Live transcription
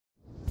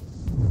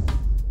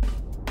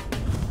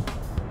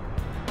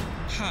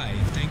Hi,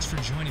 and thanks for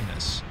joining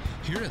us.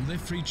 Here at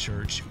Live Free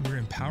Church, we're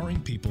empowering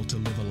people to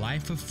live a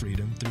life of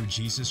freedom through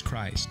Jesus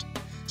Christ.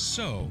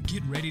 So,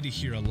 get ready to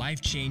hear a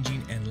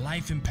life-changing and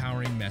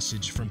life-empowering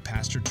message from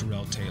Pastor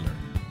Terrell Taylor.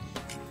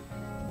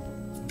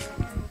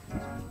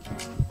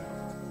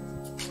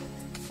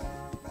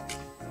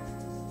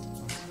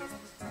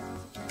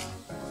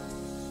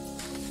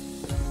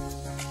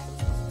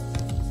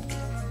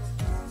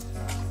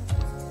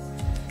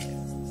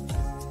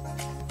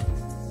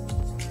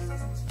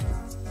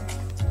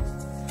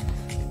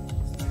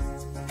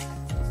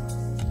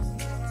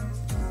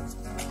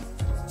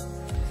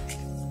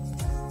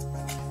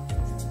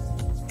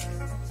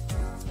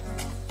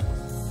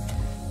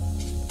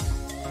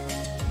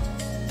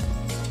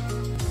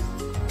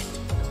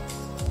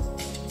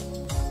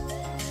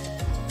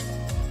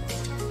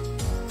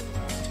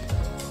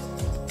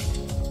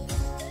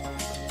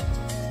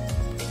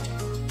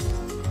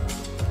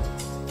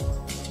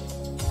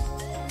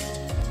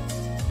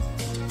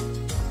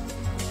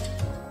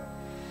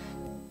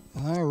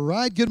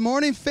 Good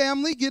morning,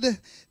 family. Good to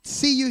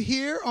see you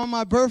here on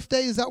my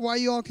birthday. Is that why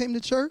you all came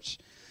to church?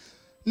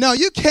 No,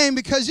 you came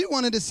because you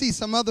wanted to see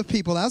some other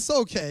people. That's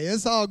okay.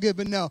 It's all good,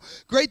 but no.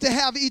 Great to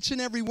have each and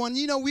every one.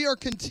 You know, we are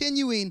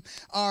continuing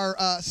our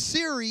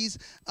series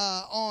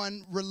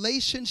on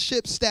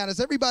relationship status.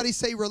 Everybody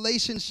say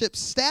relationship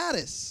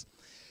status.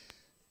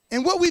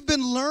 And what we've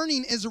been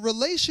learning is a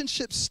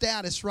relationship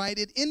status, right?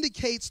 It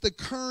indicates the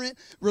current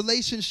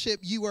relationship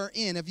you are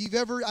in. If you've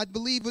ever, I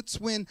believe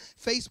it's when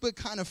Facebook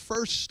kind of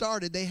first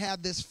started, they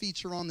had this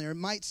feature on there. It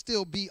might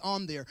still be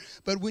on there.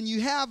 But when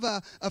you have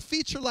a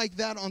feature like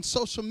that on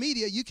social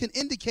media, you can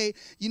indicate,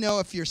 you know,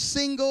 if you're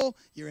single,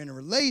 you're in a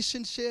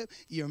relationship,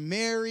 you're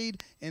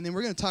married, and then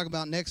we're going to talk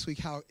about next week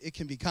how it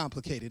can be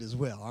complicated as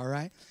well, all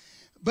right?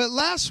 But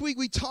last week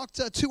we talked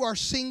to our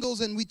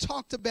singles, and we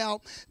talked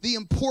about the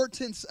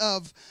importance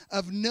of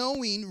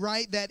knowing,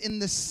 right, that in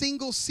the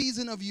single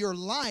season of your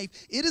life,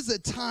 it is a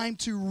time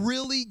to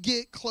really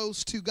get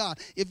close to God.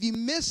 If you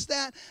missed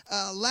that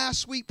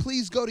last week,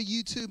 please go to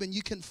YouTube and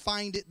you can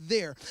find it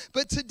there.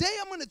 But today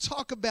I'm going to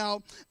talk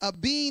about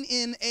being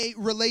in a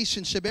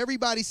relationship.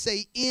 Everybody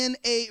say, in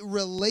a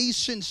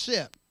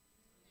relationship.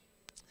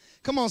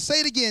 Come on, say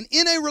it again.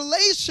 In a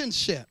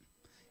relationship.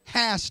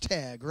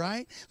 Hashtag,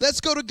 right?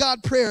 Let's go to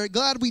God prayer.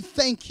 God, we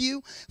thank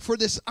you for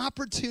this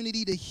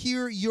opportunity to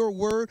hear your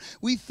word.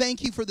 We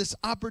thank you for this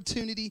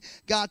opportunity,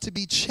 God, to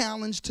be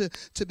challenged,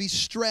 to be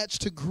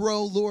stretched, to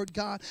grow, Lord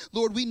God.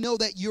 Lord, we know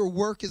that your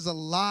work is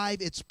alive.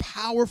 It's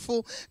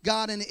powerful,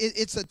 God, and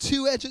it's a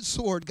two-edged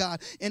sword,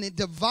 God, and it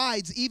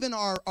divides even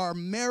our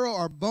marrow,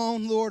 our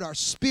bone, Lord, our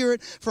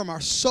spirit from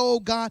our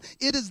soul, God.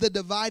 It is the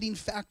dividing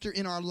factor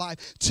in our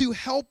life to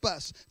help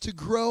us to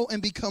grow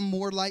and become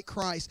more like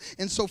Christ.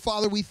 And so,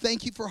 Father, we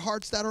thank you for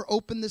hearts that are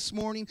open this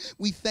morning.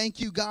 We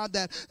thank you, God,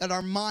 that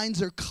our minds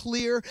are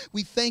clear.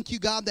 We thank you,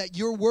 God, that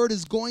your word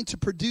is going to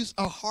produce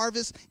a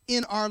harvest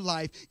in our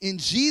life. In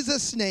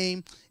Jesus'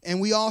 name,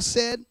 and we all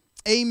said,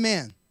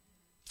 amen.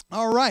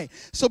 All right.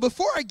 So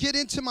before I get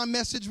into my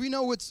message, we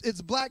know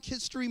it's Black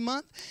History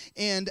Month,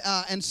 and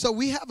so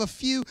we have a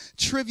few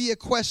trivia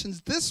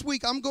questions. This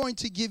week, I'm going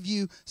to give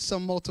you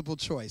some multiple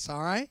choice,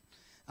 all right?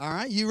 All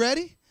right, you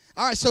ready?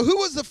 All right, so who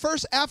was the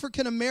first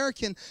African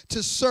American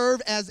to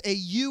serve as a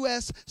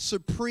U.S.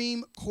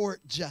 Supreme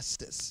Court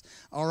Justice?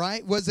 All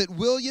right, was it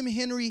William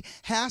Henry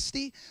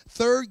Hastie,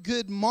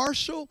 Thurgood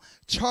Marshall,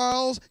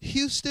 Charles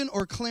Houston,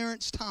 or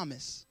Clarence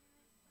Thomas?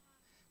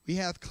 We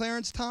have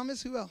Clarence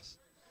Thomas. Who else?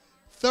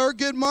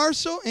 Thurgood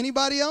Marshall.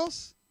 Anybody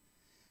else?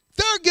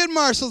 Thurgood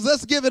Marshall.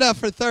 Let's give it up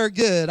for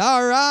Thurgood.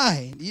 All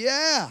right,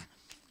 yeah.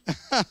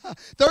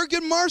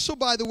 Thurgood Marshall,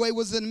 by the way,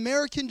 was an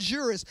American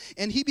jurist,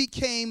 and he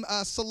became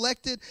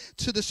selected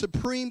to the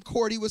Supreme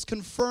Court. He was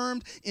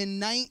confirmed in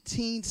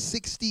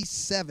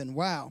 1967.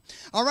 Wow.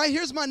 All right,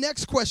 here's my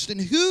next question.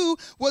 Who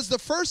was the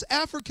first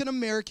African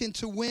American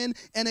to win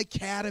an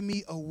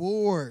Academy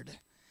Award?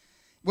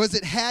 Was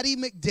it Hattie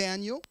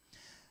McDaniel,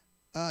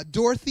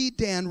 Dorothy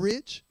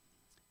Dandridge,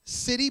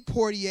 Sidney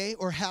Poitier,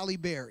 or Halle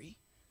Berry?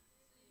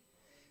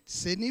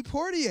 Sidney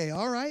Poitier.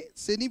 All right.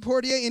 Sidney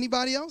Poitier.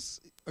 Anybody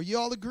else? Are you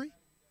all agree?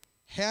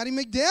 Hattie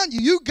McDaniel.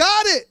 You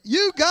got it.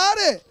 You got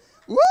it.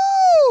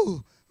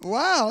 Woo!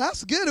 Wow,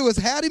 that's good. It was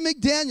Hattie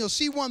McDaniel.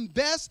 She won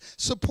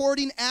Best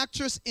Supporting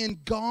Actress in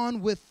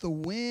Gone with the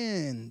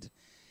Wind.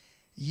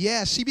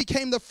 Yeah, she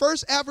became the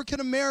first African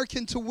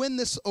American to win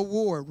this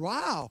award.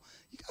 Wow,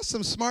 you got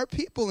some smart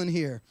people in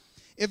here.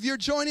 If you're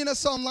joining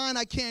us online,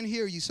 I can't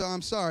hear you, so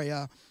I'm sorry.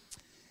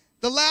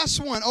 The last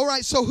one. All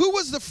right, so who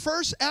was the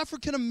first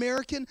African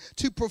American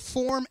to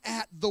perform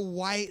at the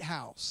White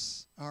House?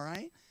 All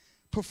right,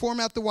 perform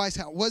at the White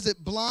House. Was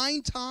it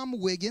Blind Tom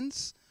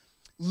Wiggins,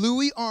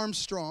 Louis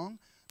Armstrong,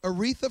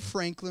 Aretha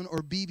Franklin,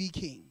 or B.B.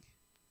 King?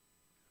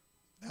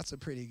 That's a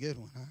pretty good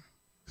one,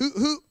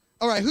 huh?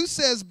 All right, who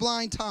says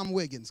Blind Tom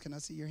Wiggins? Can I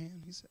see your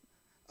hand? Who said?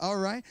 All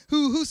right.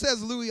 Who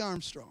says Louis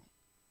Armstrong?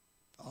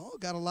 Oh,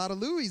 got a lot of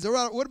Louis.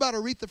 What about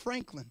Aretha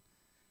Franklin?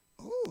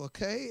 Oh,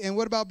 okay. And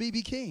what about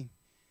B.B. King?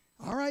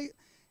 All right.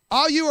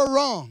 All you are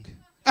wrong.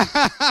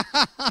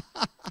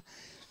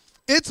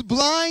 It's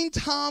blind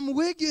Tom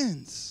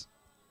Wiggins.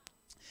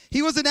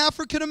 He was an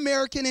African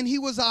American, and he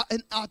was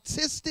an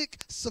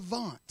autistic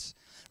savant,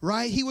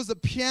 right? He was a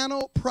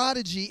piano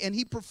prodigy, and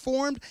he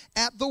performed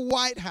at the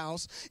White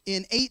House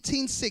in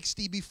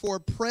 1860 before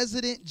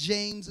President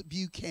James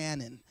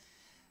Buchanan.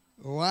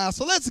 Wow.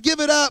 So let's give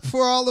it up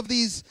for all of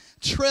these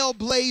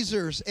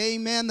trailblazers.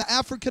 Amen. The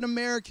African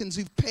Americans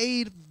who've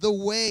paved the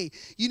way.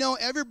 You know,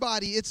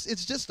 everybody,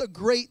 it's just a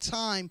great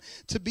time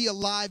to be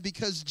alive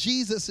because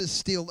Jesus is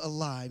still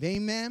alive.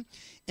 Amen.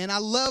 And I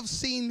love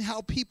seeing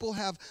how people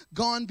have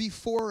gone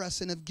before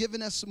us and have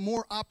given us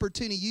more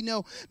opportunity. You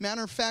know,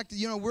 matter of fact,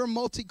 you know, we're a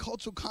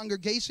multicultural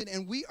congregation,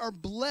 and we are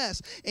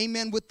blessed,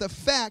 amen, with the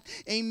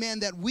fact, amen,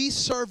 that we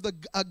serve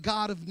a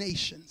God of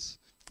nations.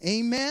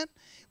 Amen.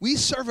 We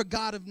serve a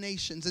God of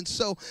nations, and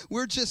so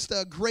we're just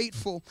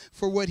grateful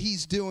for what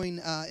he's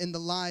doing in the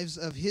lives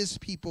of his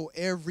people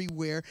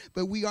everywhere.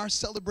 But we are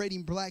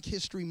celebrating Black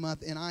History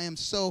Month, and I am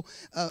so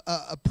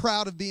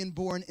proud of being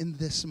born in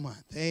this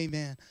month.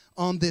 Amen.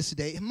 On this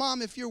day.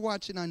 Mom, if you're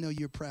watching, I know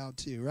you're proud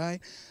too, right?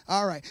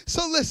 All right.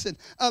 So listen,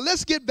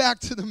 let's get back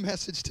to the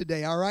message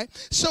today, all right?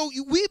 So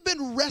we've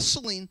been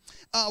wrestling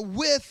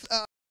with,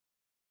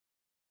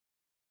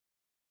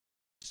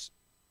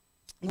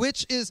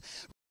 which is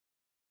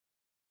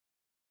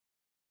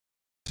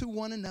to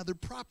one another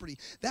property.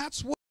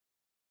 That's what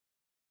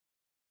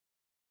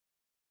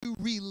to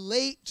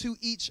relate to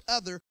each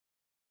other,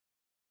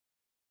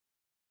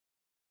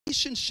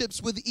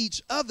 relationships with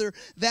each other,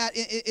 that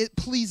it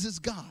pleases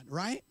God,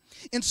 right?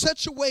 In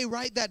such a way,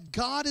 right, that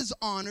God is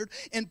honored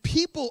and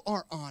people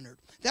are honored.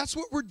 That's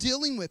what we're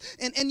dealing with.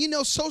 And you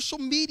know, social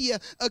media,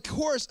 of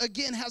course,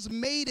 again, has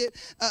made it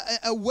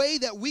a way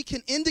that we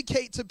can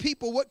indicate to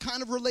people what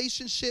kind of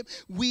relationship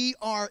we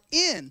are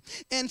in.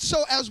 And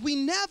so as we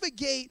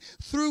navigate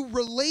through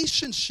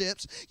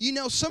relationships, you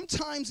know,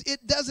 sometimes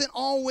it doesn't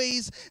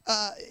always,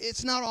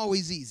 it's not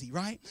always easy,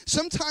 right?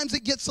 Sometimes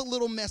it gets a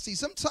little messy.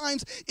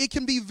 Sometimes it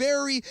can be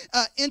very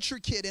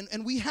intricate.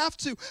 And we have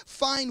to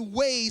find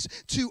ways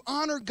to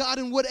honor God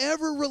in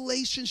whatever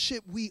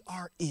relationship we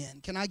are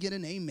in. Can I get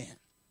an amen?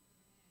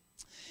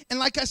 And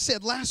like I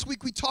said, last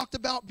week we talked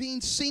about being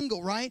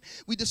single, right?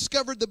 We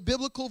discovered the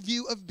biblical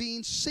view of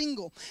being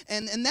single.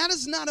 And that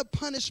is not a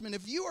punishment.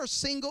 If you are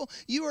single,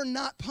 you are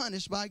not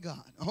punished by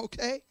God,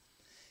 okay?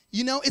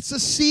 You know, it's a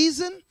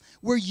season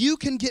where you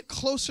can get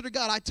closer to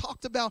God. I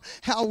talked about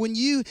how when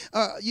you,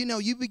 you know,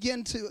 you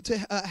begin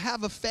to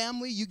have a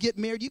family, you get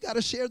married, you got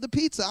to share the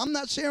pizza. I'm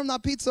not sharing my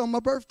pizza on my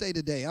birthday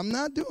today. I'm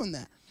not doing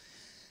that.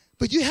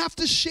 But you have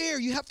to share.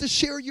 You have to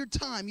share your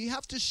time. You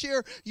have to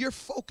share your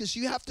focus.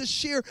 You have to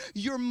share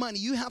your money.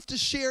 You have to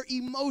share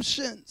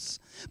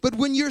emotions. But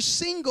when you're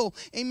single,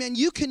 amen,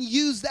 you can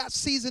use that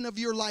season of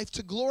your life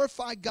to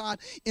glorify God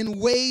in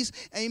ways,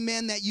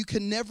 amen, that you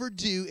can never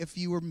do if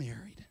you were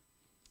married.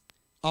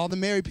 All the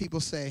married people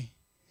say,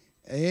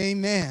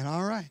 amen.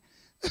 All right.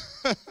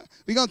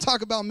 We're going to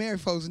talk about married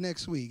folks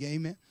next week.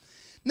 Amen.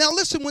 Now,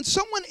 listen, when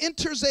someone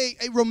enters a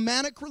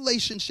romantic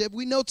relationship,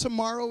 we know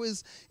tomorrow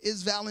is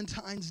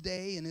Valentine's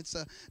Day, and it's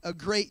a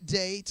great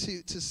day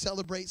to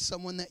celebrate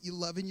someone that you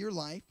love in your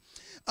life.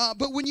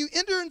 But when you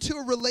enter into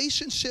a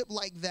relationship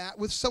like that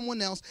with someone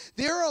else,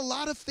 there are a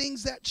lot of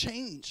things that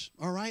change,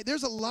 all right?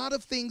 There's a lot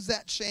of things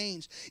that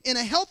change. In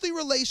a healthy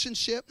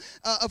relationship,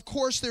 of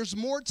course, there's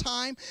more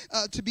time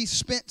to be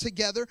spent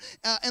together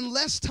and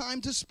less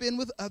time to spend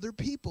with other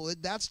people.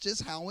 That's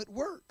just how it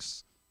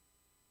works.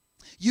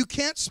 You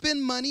can't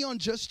spend money on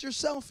just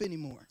yourself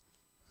anymore,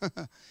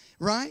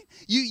 right?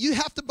 You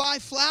have to buy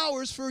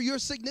flowers for your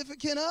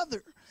significant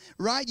other,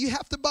 right? You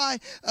have to buy,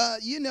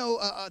 you know,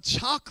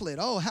 chocolate.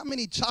 Oh, how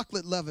many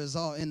chocolate lovers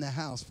are in the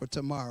house for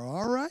tomorrow,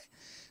 all right?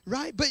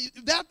 Right? But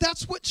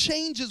that's what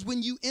changes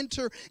when you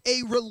enter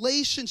a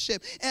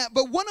relationship.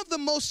 But one of the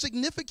most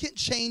significant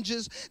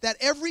changes that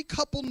every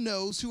couple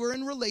knows who are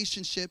in a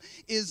relationship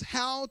is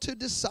how to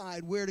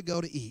decide where to go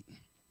to eat.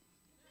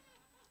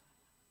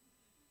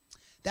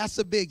 That's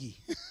a biggie.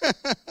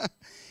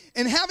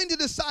 And having to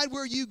decide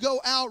where you go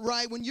out,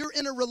 right, when you're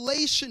in a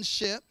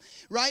relationship,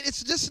 right,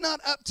 it's just not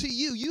up to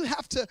you. You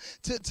have to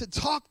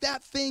talk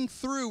that thing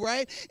through,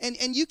 right?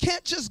 And you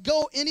can't just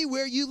go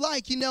anywhere you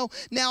like. You know,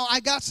 now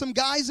I got some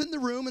guys in the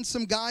room and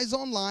some guys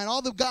online.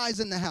 All the guys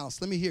in the house.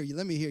 Let me hear you.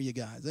 Let me hear you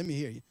guys. Let me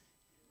hear you.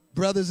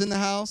 Brothers in the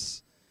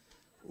house.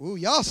 Ooh,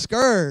 y'all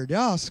scared.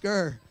 Y'all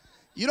scared.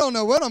 You don't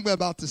know what I'm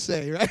about to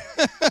say, right?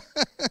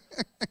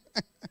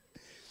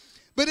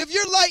 But if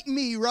you're like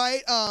me,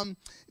 right,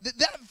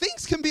 that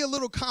things can be a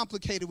little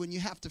complicated when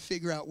you have to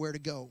figure out where to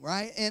go,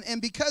 right?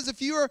 And because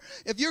if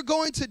you're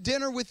going to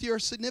dinner with your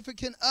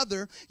significant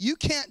other, you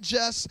can't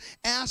just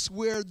ask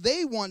where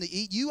they want to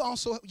eat. You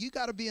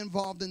got to be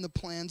involved in the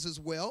plans as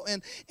well.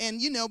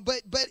 And you know,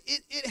 but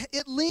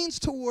it leans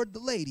toward the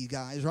lady,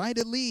 guys, right?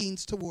 It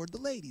leans toward the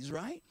ladies,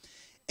 right?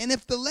 And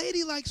if the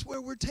lady likes where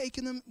we're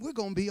taking them, we're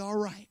going to be all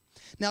right.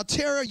 Now,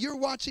 Tara, you're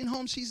watching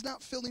home. She's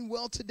not feeling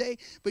well today,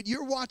 but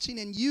you're watching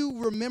and you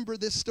remember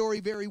this story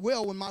very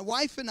well. When my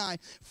wife and I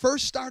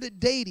first started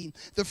dating,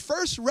 the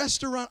first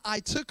restaurant I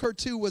took her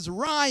to was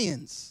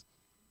Ryan's.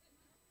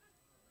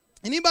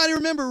 Anybody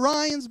remember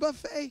Ryan's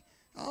Buffet?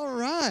 All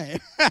right.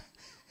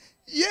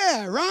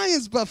 Yeah,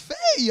 Ryan's Buffet,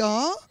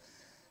 y'all.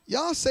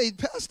 Y'all say,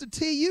 Pastor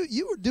T,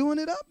 you were doing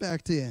it up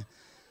back then.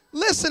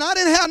 Listen, I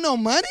didn't have no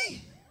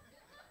money.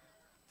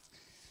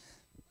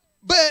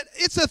 But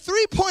it's a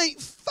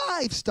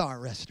 3.5-star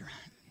restaurant.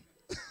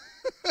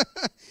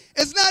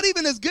 It's not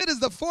even as good as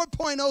the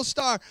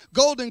 4.0-star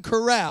Golden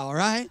Corral,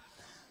 right?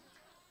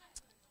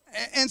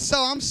 And so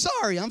I'm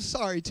sorry,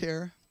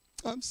 Tara.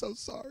 I'm so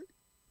sorry.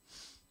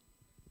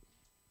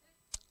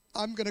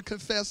 I'm going to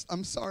confess,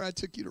 I'm sorry I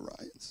took you to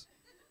Ryan's.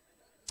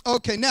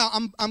 Okay, now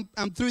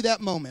I'm through that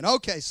moment.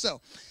 Okay,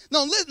 so,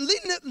 no,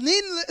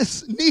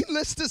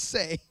 needless to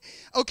say,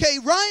 okay,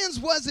 Ryan's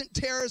wasn't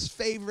Tara's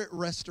favorite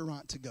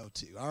restaurant to go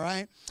to, all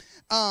right?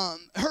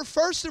 Her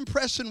first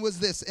impression was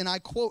this, and I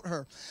quote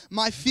her,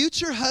 "My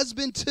future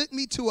husband took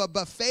me to a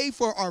buffet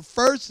for our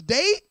first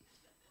date."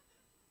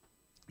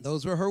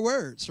 Those were her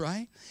words,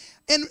 right?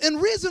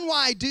 And reason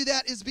why I do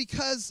that is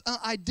because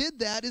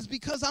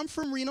because I'm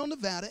from Reno,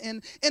 Nevada,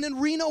 and in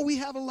Reno we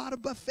have a lot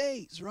of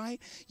buffets, right?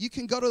 You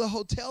can go to the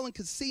hotel and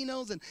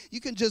casinos and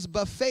you can just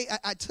buffet.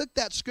 I took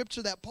that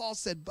scripture that Paul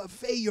said,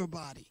 buffet your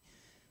body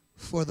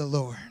for the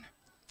Lord.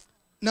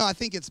 No, I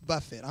think it's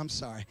buffet. I'm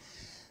sorry.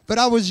 But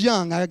I was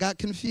young. I got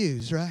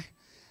confused, right?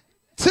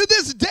 To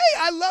this day,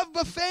 I love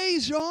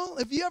buffets, y'all.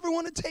 If you ever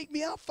want to take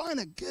me out, find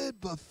a good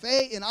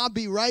buffet and I'll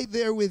be right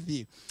there with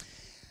you.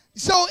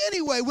 So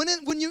anyway,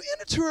 when you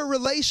enter a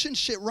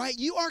relationship, right,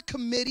 you are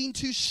committing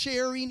to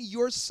sharing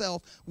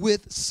yourself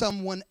with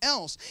someone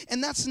else.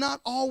 And that's not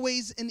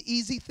always an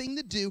easy thing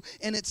to do,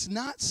 and it's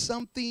not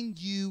something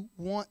you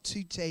want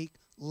to take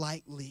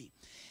lightly.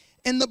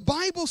 And the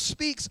Bible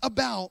speaks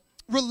about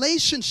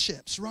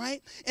relationships,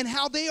 right, and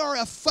how they are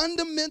a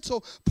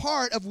fundamental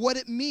part of what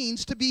it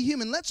means to be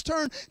human. Let's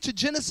turn to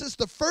Genesis,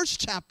 the 1st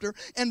chapter,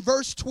 and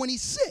verse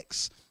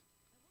 26.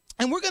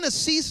 And we're going to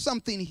see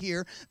something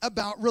here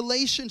about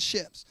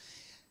relationships.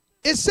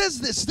 It says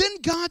this, "Then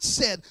God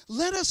said,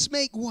 let us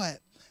make"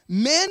 what?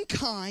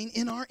 "Mankind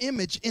in our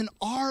image, in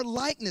our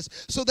likeness,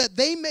 so that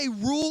they may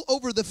rule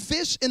over the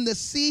fish in the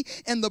sea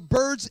and the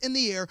birds in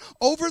the air,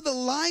 over the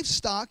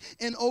livestock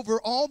and over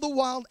all the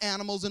wild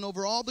animals and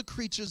over all the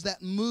creatures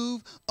that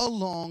move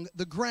along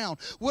the ground."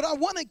 What I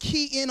want to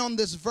key in on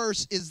this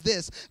verse is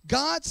this.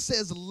 God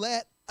says,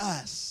 let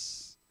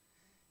us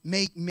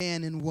make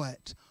man in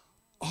what?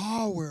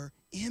 Our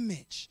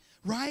image,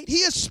 right? He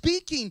is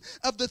speaking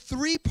of the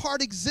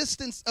three-part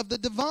existence of the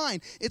divine.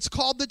 It's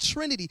called the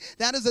Trinity.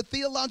 That is a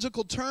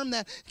theological term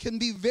that can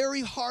be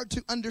very hard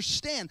to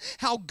understand.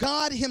 How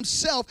God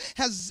himself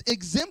has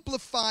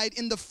exemplified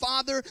in the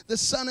Father, the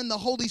Son, and the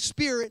Holy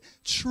Spirit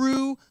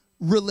true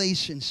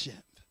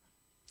relationship.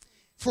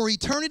 For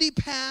eternity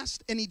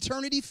past and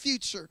eternity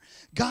future,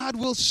 God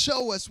will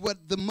show us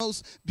what the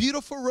most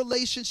beautiful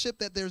relationship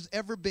that there's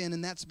ever been,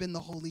 and that's been the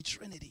Holy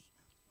Trinity.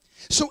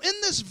 So in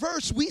this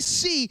verse, we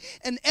see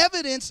an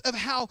evidence of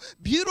how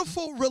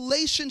beautiful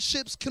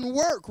relationships can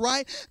work,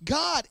 right?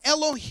 God,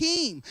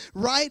 Elohim,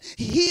 right?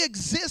 He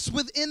exists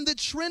within the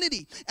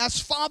Trinity as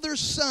Father,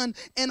 Son,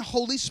 and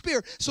Holy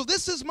Spirit. So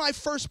this is my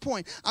first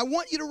point. I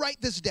want you to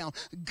write this down.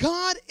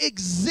 God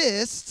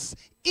exists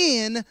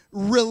in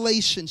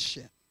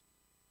relationship.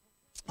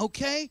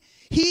 Okay?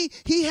 He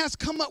has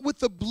come up with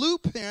the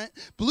blueprint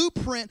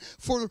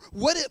for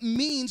what it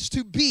means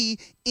to be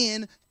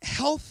in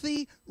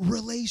healthy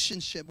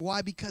relationship.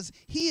 Why? Because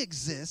he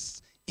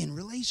exists in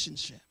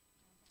relationship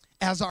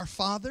as our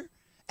Father,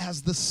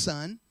 as the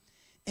Son,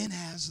 and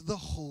as the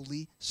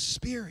Holy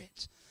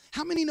Spirit.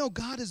 How many know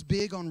God is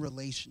big on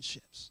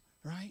relationships,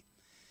 right?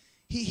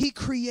 He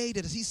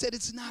created us. He said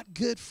it's not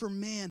good for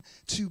man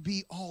to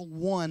be all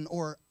one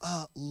or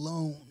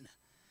alone.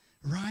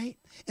 Right?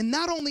 And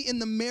not only in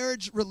the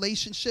marriage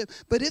relationship,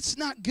 but it's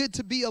not good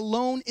to be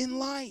alone in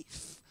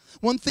life.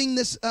 One thing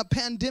this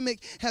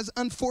pandemic has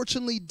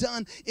unfortunately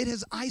done, it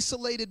has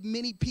isolated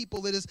many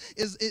people.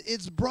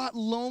 It's brought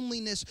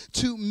loneliness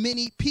to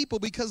many people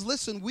because,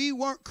 listen, we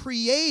weren't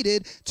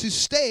created to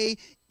stay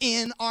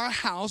in our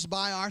house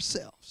by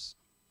ourselves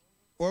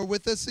or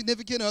with a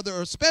significant other,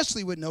 or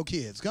especially with no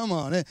kids. Come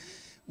on.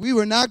 We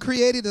were not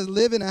created to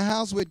live in a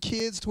house with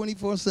kids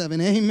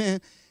 24/7.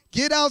 Amen.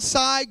 Get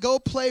outside, go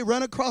play,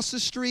 run across the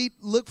street,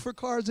 look for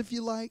cars if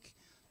you like.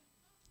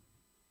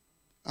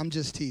 I'm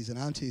just teasing.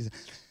 I'm teasing.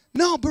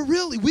 No, but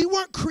really, we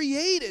weren't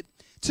created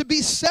to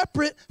be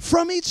separate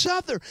from each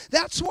other.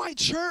 That's why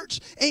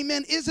church,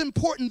 amen, is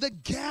important, the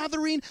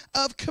gathering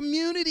of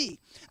community.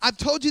 I've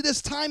told you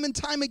this time and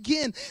time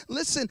again.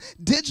 Listen,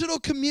 digital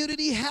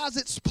community has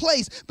its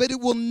place, but it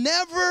will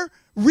never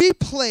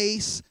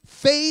replace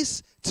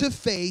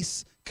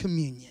face-to-face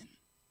communion.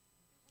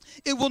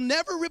 It will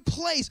never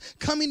replace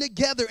coming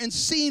together and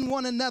seeing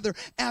one another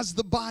as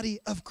the body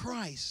of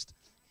Christ.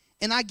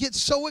 And I get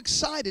so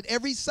excited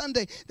every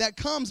Sunday that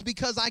comes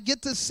because I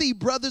get to see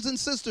brothers and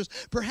sisters,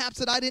 perhaps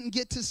that I didn't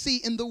get to see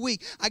in the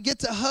week. I get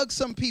to hug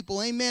some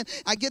people, amen.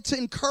 I get to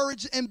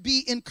encourage and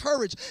be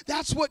encouraged.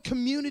 That's what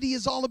community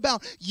is all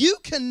about. You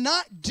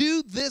cannot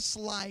do this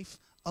life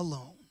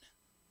alone.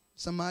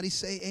 Somebody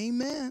say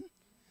amen.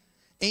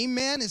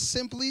 Amen is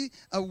simply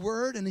a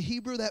word in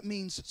Hebrew that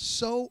means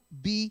so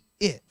be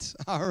it,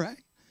 all right?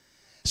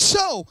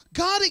 So,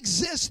 God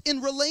exists in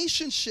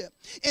relationship.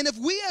 And if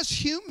we as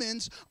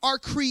humans are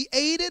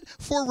created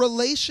for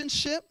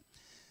relationship,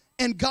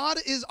 and God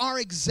is our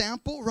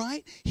example,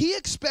 right? He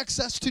expects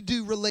us to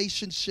do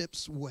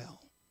relationships well.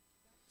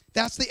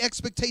 That's the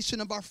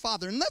expectation of our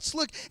Father. And let's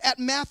look at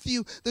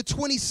Matthew, the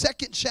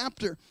 22nd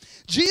chapter.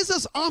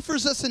 Jesus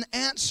offers us an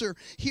answer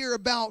here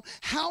about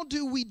how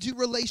do we do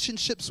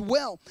relationships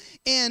well.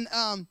 And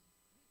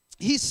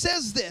he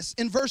says this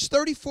in verse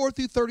 34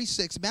 through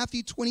 36,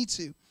 Matthew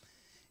 22.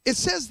 It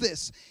says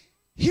this,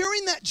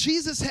 hearing that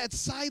Jesus had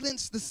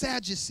silenced the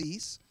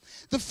Sadducees,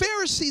 the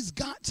Pharisees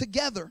got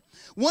together.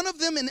 One of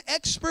them, an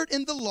expert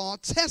in the law,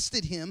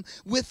 tested him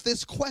with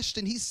this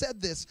question. He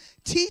said this,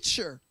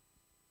 "Teacher,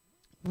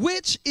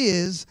 which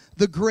is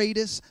the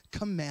greatest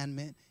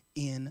commandment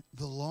in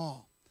the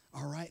law?"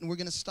 All right, and we're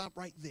going to stop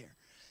right there.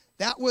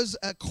 That was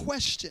a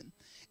question.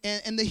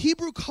 And the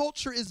Hebrew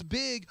culture is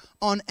big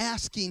on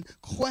asking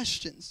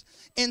questions.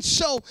 And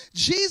so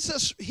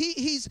Jesus,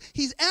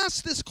 he's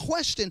asked this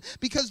question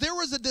because there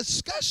was a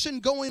discussion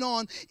going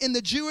on in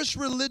the Jewish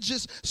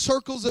religious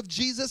circles of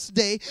Jesus'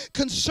 day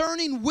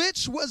concerning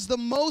which was the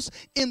most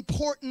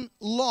important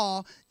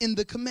law in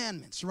the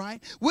commandments,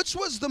 right? Which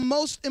was the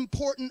most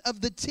important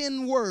of the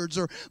 10 words,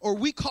 or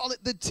we call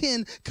it the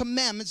 10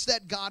 commandments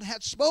that God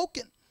had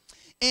spoken.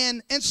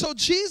 And so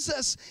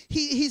Jesus,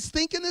 he's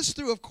thinking this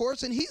through, of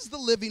course, and he's the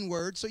living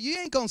word. So you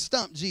ain't going to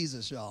stump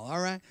Jesus, y'all,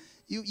 all right?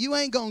 You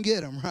ain't going to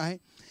get him,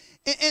 right?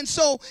 And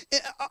so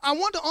I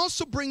want to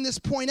also bring this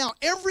point out.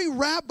 Every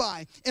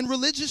rabbi and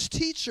religious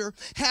teacher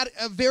had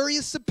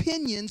various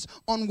opinions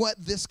on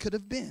what this could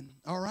have been,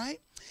 all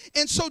right?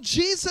 And so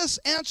Jesus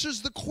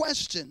answers the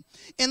question.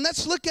 And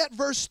let's look at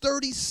verse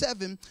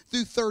 37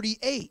 through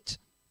 38.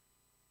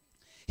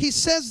 He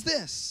says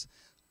this.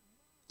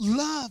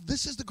 Love,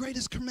 this is the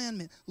greatest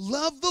commandment.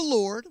 Love the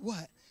Lord,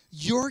 what?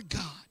 Your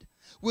God,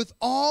 with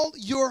all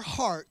your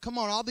heart. Come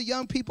on, all the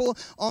young people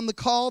on the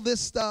call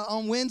this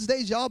on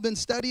Wednesdays, y'all been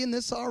studying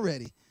this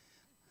already.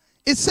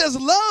 It says,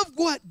 love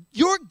what?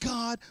 Your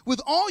God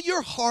with all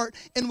your heart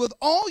and with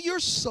all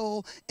your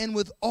soul and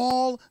with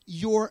all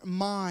your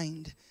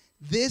mind.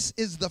 This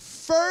is the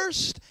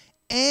first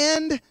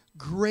and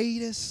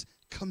greatest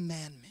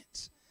commandment.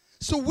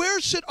 So where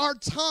should our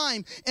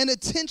time and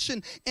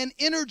attention and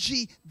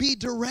energy be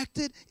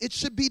directed? It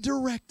should be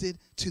directed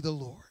to the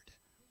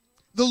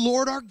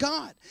Lord our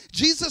God.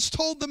 Jesus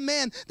told the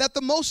man that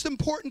the most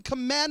important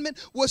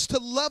commandment was to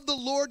love the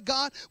Lord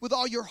God with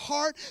all your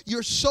heart,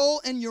 your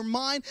soul, and your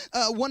mind.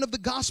 One of the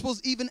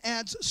Gospels even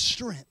adds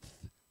strength.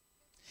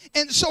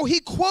 And so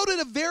he quoted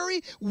a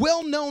very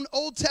well-known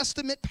Old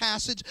Testament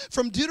passage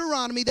from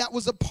Deuteronomy that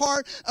was a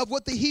part of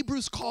what the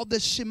Hebrews called the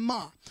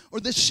Shema, or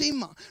the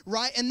Shema,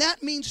 right? And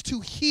that means to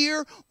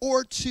hear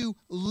or to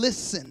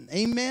listen.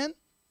 Amen?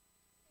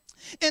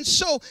 And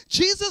so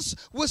Jesus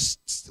was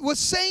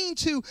saying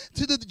to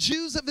the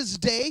Jews of his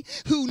day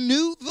who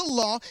knew the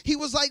law, he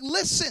was like,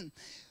 listen,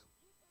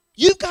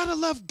 you've got to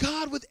love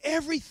God with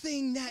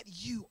everything that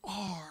you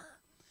are.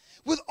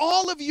 With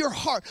all of your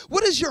heart.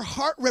 What does your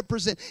heart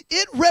represent?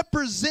 It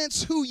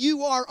represents who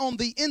you are on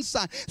the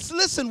inside. So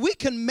listen, we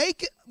can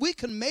make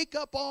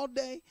up all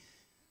day.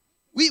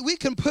 We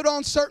can put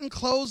on certain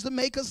clothes to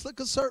make us look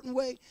a certain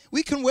way.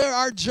 We can wear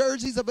our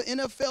jerseys of an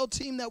NFL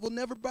team that will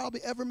never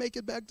probably ever make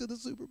it back to the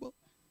Super Bowl.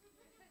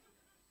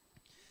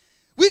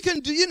 We can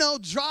do,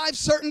 drive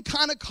certain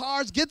kind of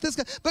cars, get this.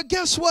 But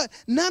guess what?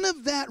 None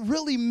of that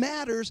really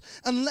matters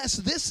unless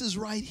this is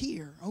right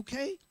here,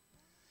 okay?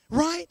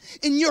 Right?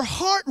 And your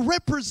heart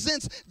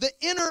represents the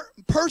inner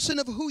person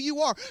of who you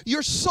are.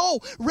 Your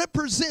soul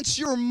represents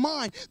your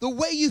mind, the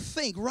way you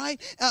think,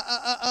 right?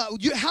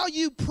 How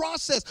you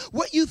process,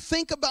 what you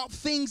think about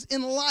things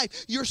in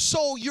life. Your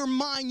soul, your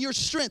mind, your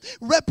strength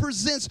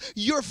represents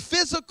your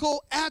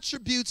physical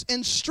attributes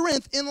and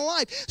strength in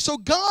life. So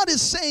God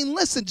is saying,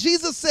 listen,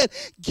 Jesus said,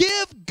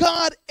 give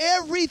God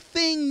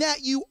everything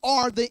that you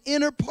are, the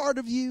inner part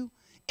of you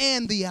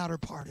and the outer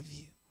part of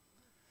you.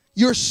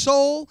 Your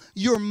soul,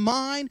 your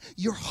mind,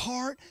 your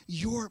heart,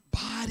 your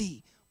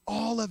body,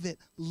 all of it.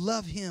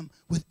 Love him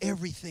with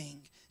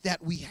everything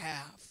that we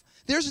have.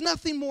 There's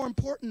nothing more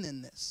important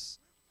than this.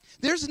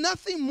 There's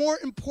nothing more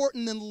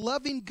important than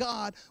loving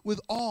God with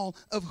all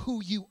of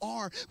who you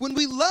are. When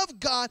we love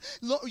God,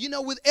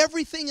 with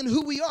everything and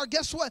who we are,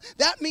 guess what?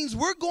 That means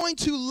we're going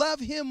to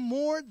love him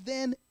more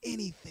than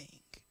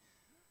anything.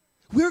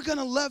 We're going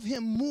to love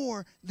him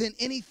more than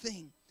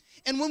anything.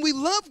 And when we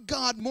love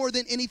God more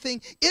than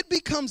anything, it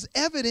becomes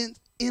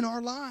evident in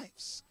our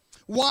lives.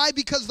 Why?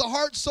 Because the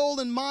heart, soul,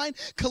 and mind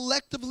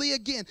collectively,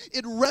 again,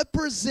 it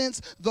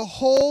represents the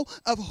whole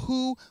of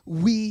who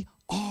we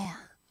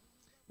are.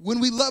 When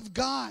we love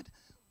God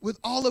with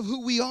all of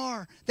who we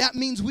are, that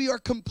means we are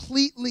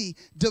completely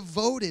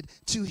devoted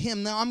to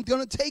Him. Now, I'm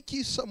going to take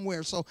you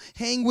somewhere, so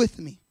hang with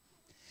me.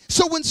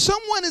 So when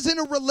someone is in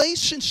a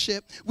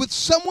relationship with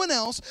someone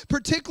else,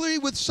 particularly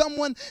with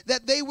someone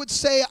that they would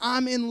say,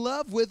 I'm in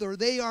love with, or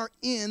they are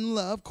in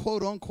love,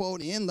 quote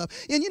unquote, in love.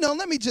 And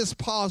let me just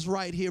pause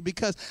right here,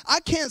 because I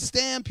can't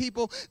stand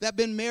people that have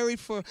been married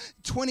for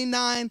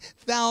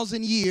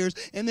 29,000 years,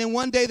 and then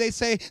one day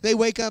they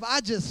wake up,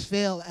 I just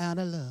fell out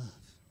of love.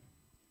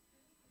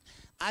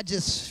 I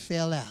just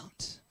fell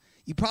out.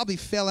 You probably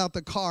fell out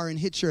the car and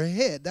hit your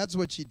head. That's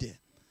what you did.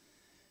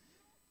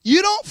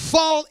 You don't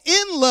fall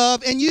in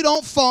love and you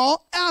don't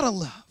fall out of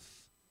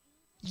love.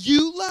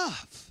 You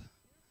love.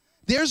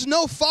 There's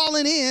no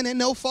falling in and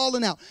no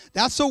falling out.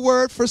 That's a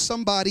word for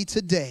somebody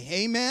today.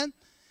 Amen?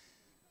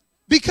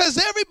 Because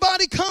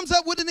everybody comes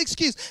up with an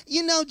excuse.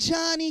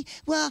 Johnny,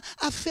 well,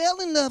 I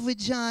fell in love with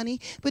Johnny,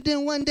 but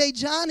then one day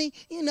Johnny,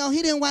 he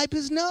didn't wipe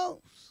his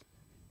nose.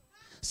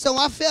 So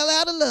I fell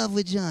out of love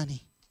with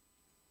Johnny.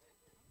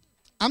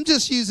 I'm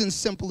just using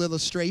simple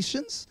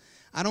illustrations.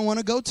 I don't want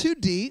to go too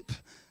deep.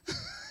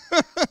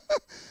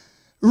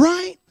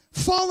 Right?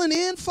 Falling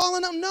in,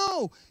 falling out.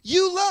 No.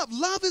 You love.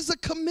 Love is a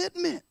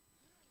commitment.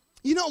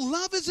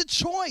 Love is a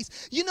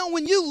choice.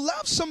 When you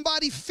love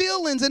somebody,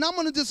 feelings, and I'm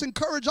going to just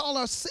encourage all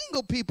our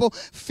single people,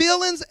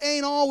 feelings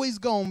ain't always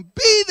going to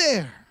be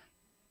there.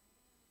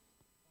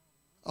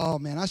 Oh,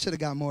 man, I should have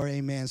got more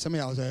amen. Some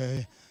of y'all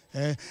say,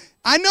 hey.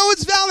 I know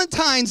it's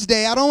Valentine's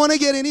Day. I don't want to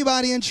get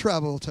anybody in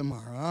trouble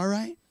tomorrow, all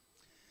right?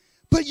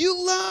 But you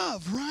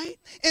love, right?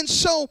 And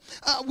so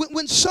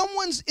when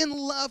someone's in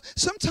love,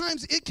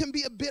 sometimes it can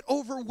be a bit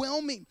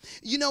overwhelming.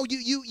 You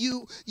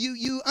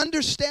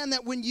understand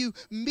that when you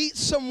meet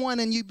someone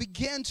and you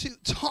begin to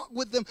talk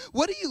with them,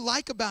 what do you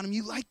like about them?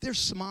 You like their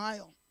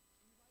smile.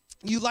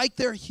 You like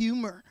their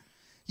humor.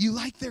 You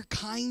like their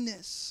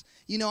kindness.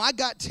 I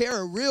got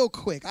Terrell real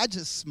quick. I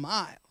just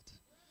smiled.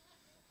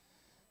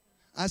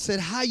 I said,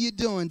 how you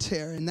doing,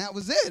 Terrell? And that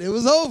was it. It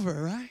was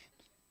over, right?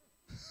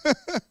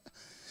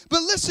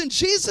 But listen,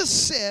 Jesus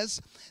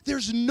says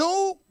there's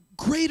no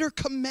greater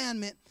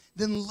commandment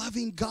than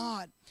loving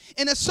God.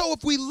 And so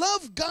if we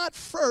love God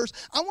first,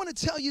 I want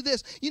to tell you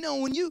this.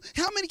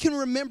 How many can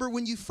remember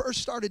when you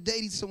first started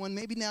dating someone,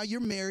 maybe now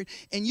you're married,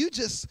 and you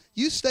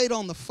stayed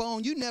on the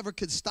phone, you never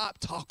could stop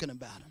talking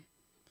about him?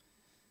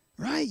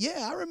 Right?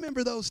 Yeah, I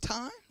remember those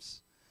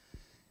times.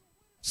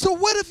 So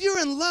what if you're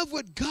in love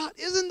with God?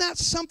 Isn't that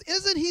something?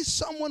 Isn't He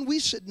someone we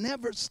should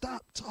never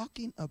stop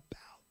talking about?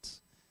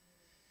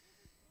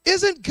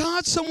 Isn't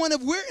God someone,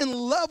 if we're in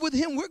love with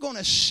Him, we're going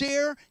to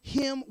share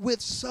Him with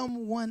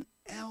someone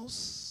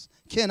else?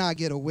 Can I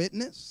get a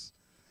witness?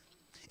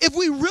 If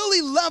we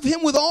really love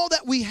Him with all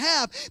that we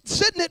have,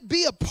 shouldn't it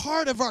be a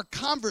part of our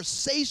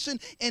conversation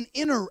and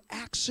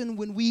interaction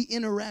when we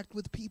interact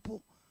with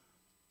people?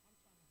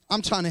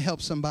 I'm trying to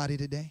help somebody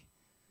today.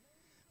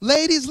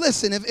 Ladies,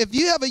 listen, if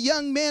you have a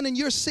young man and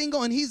you're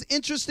single and he's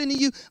interested in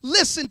you,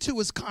 listen to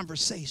his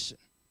conversation.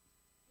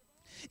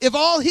 If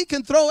all he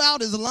can throw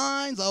out is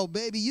lines, oh,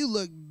 baby, you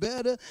look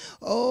better,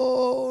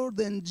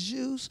 than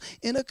juice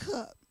in a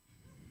cup.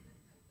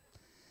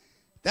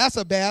 That's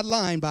a bad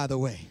line, by the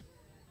way.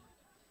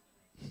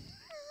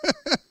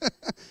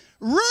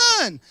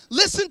 Run.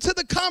 Listen to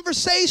the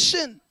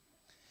conversation.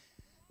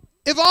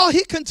 If all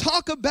he can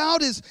talk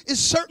about is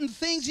certain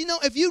things,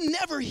 if you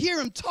never hear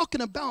him talking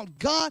about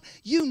God,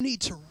 you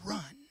need to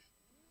run.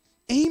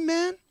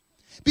 Amen?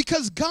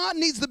 Because God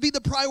needs to be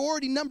the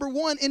priority number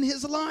one in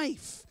his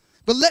life.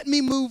 But let me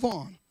move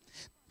on.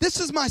 This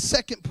is my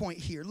second point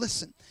here.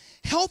 Listen,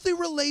 healthy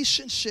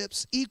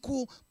relationships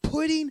equal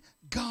putting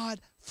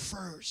God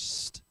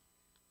first.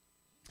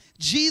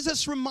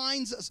 Jesus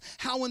reminds us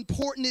how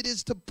important it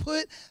is to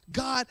put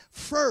God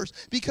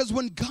first. Because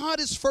when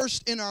God is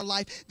first in our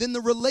life, then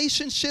the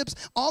relationships,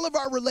 all of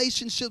our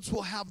relationships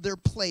will have their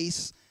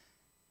place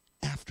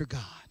after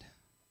God.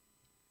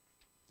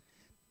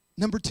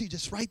 Number 2,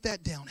 just write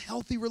that down.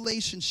 Healthy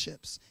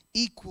relationships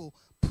equal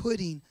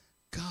putting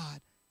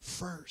God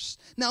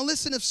first. Now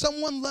listen, if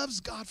someone loves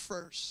God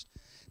first,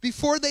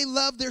 before they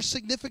love their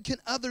significant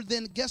other,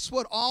 then guess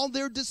what? All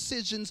their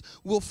decisions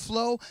will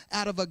flow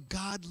out of a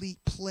godly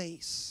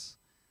place.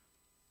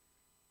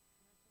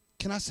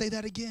 Can I say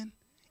that again?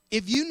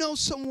 If you know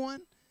someone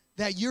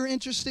that you're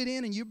interested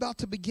in and you're about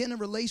to begin a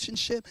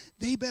relationship,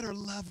 they better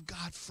love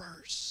God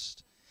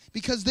first.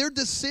 Because their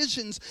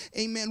decisions,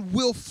 amen,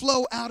 will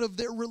flow out of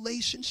their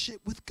relationship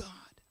with God.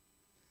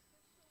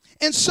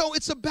 And so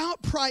it's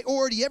about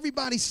priority.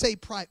 Everybody say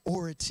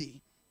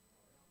priority.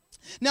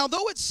 Now,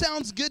 though it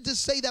sounds good to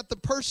say that the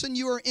person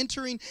you are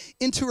entering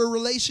into a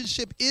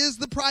relationship is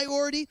the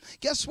priority,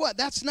 guess what?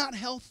 That's not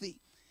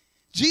healthy.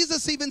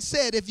 Jesus even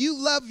said, if you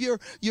love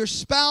your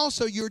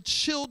spouse or your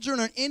children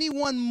or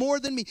anyone more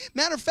than me.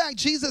 Matter of fact,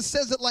 Jesus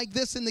says it like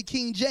this in the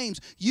King James.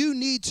 You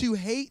need to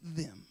hate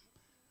them.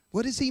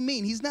 What does he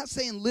mean? He's not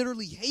saying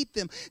literally hate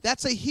them.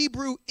 That's a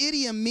Hebrew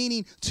idiom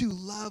meaning to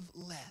love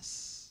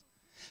less.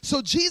 So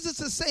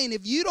Jesus is saying,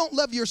 if you don't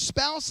love your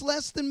spouse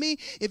less than me,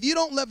 if you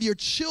don't love your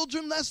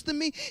children less than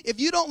me, if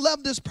you don't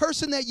love this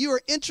person that you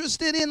are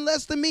interested in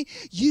less than me,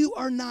 you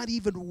are not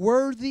even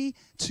worthy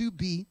to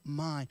be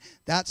mine.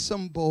 That's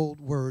some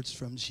bold words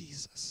from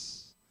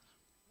Jesus.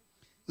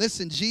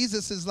 Listen,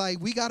 Jesus is like,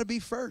 we got to be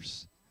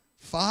first.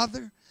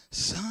 Father,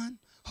 Son,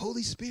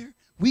 Holy Spirit.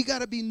 We got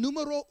to be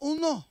número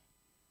uno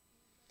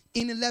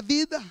en la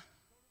vida.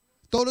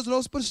 Todas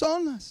las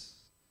personas.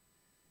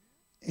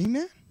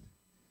 Amen.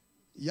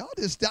 I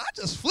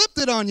just flipped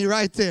it on you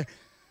right there.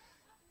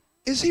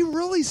 Is he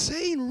really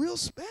saying real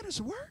Spanish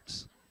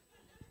words?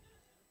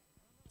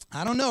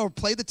 I don't know.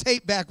 Play the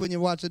tape back when you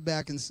watch it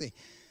back and see.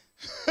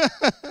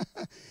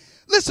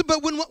 Listen,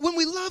 but when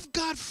we love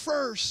God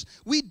first,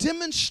 we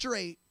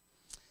demonstrate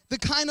the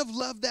kind of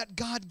love that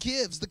God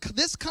gives.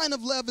 This kind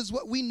of love is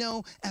what we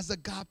know as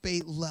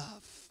agape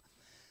love.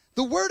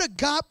 The word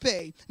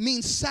agape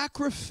means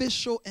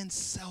sacrificial and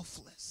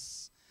selfless.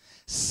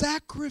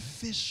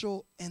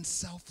 Sacrificial and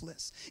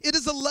selfless. It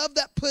is a love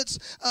that puts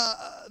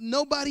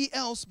nobody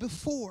else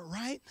before,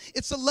 right?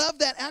 It's a love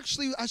that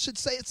actually, I should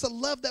say, it's a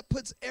love that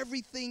puts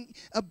everything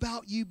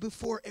about you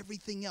before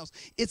everything else.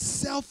 It's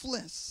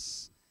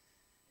selfless.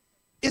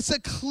 It's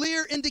a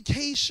clear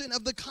indication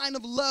of the kind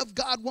of love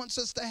God wants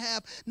us to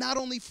have, not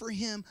only for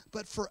him,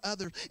 but for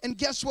others. And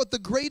guess what? The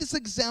greatest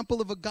example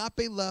of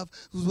agape love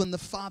was when the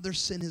Father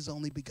sent his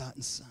only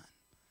begotten Son,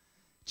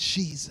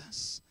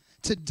 Jesus,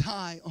 to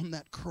die on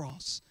that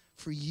cross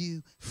for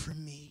you, for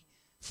me,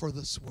 for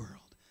this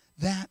world.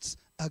 That's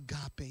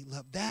agape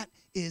love. That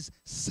is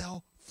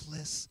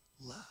selfless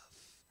love.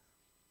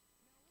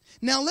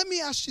 Now, let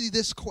me ask you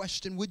this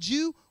question. Would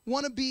you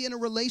want to be in a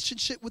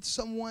relationship with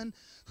someone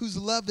whose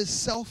love is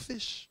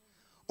selfish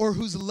or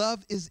whose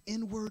love is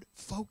inward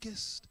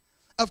focused?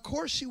 Of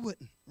course you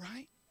wouldn't,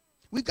 right?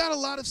 We've got a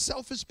lot of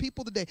selfish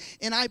people today.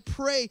 And I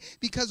pray,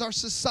 because our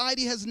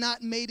society has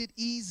not made it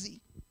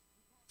easy.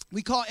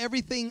 We call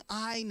everything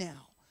I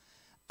now.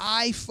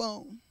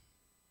 iPhone,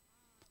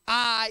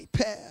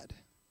 iPad,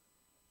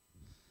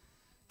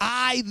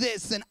 I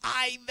this and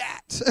I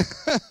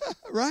that,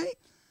 right?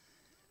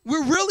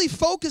 We're really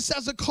focused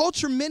as a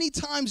culture many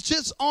times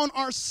just on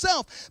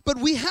ourselves. But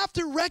we have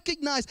to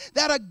recognize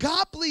that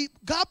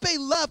agape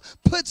love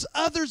puts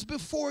others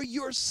before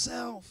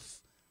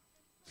yourself.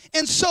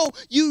 And so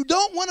you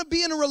don't want to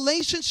be in a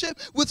relationship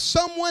with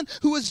someone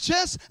who is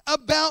just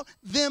about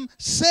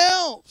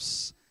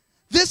themselves.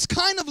 This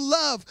kind of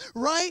love,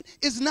 right,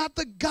 is not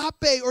the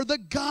agape or the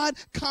God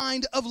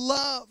kind of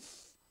love.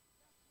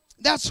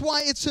 That's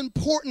why it's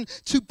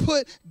important to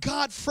put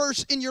God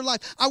first in your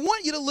life. I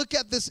want you to look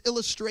at this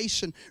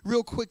illustration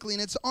real quickly,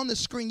 and it's on the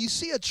screen. You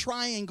see a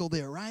triangle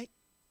there, right?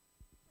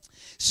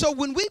 So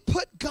when we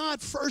put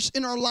God first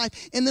in our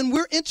life, and then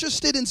we're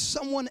interested in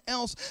someone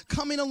else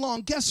coming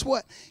along, guess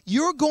what?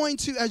 You're going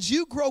to, as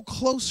you grow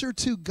closer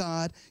to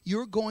God,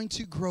 you're going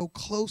to grow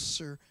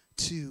closer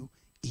to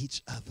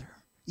each other.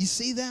 You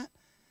see that?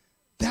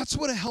 That's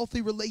what a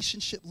healthy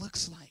relationship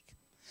looks like.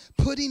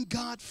 Putting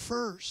God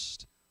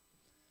first.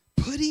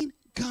 Putting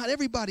God,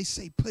 everybody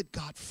say, put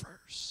God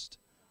first.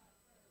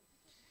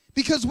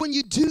 Because when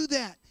you do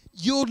that,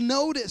 you'll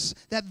notice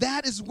that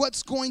that is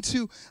what's going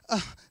to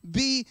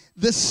be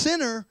the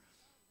center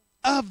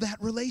of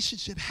that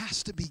relationship.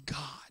 Has to be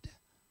God.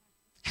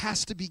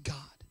 Has to be God.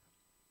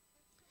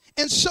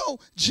 And so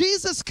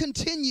Jesus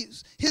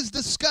continues his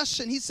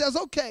discussion. He says,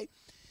 okay,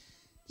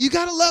 you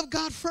got to love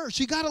God first.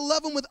 You got to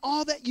love him with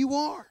all that you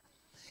are.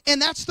 And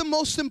that's the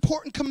most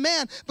important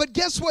command. But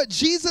guess what?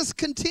 Jesus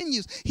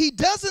continues. He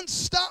doesn't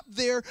stop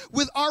there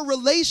with our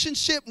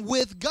relationship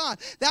with God.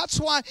 That's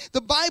why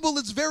the Bible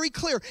is very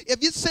clear.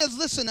 If it says,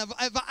 listen,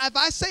 if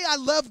I say I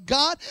love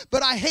God,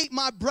 but I hate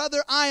my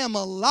brother, I am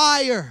a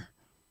liar.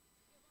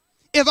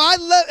 If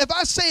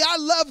I say I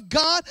love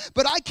God,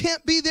 but I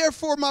can't be there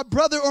for my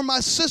brother or my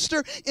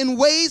sister in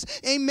ways,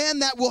 amen,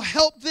 that will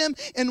help them,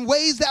 in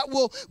ways that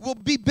will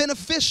be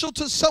beneficial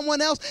to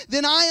someone else,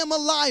 then I am a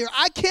liar.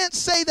 I can't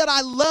say that I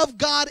love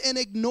God and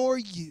ignore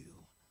you.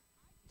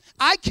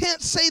 I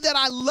can't say that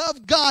I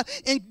love God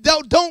and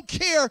don't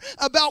care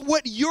about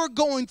what you're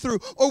going through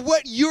or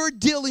what you're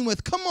dealing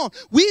with. Come on,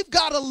 we've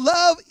got to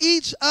love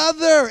each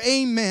other,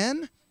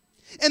 amen.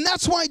 And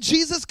that's why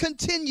Jesus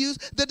continues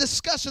the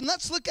discussion.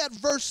 Let's look at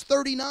verse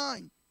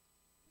 39.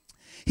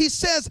 He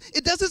says,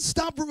 it doesn't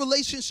stop a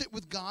relationship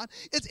with God.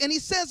 And he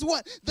says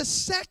what? The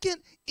second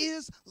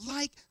is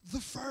like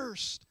the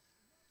first.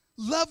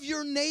 Love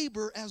your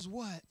neighbor as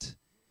what?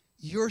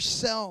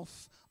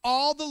 Yourself.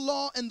 All the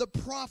law and the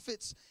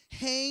prophets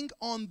hang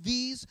on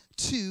these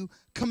two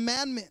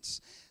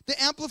commandments.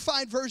 The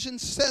Amplified Version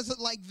says it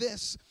like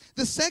this.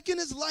 The second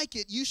is like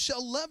it. You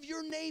shall love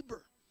your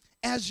neighbor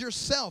as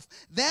yourself.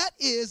 That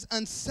is,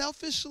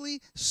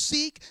 unselfishly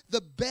seek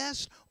the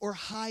best or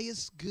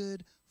highest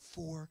good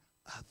for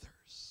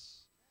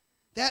others.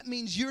 That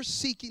means you're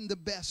seeking the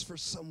best for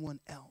someone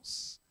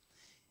else.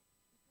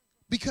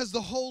 Because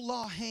the whole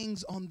law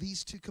hangs on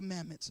these two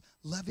commandments,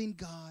 loving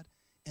God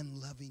and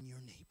loving your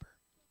neighbor.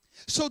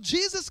 So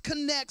Jesus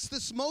connects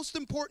this most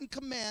important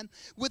command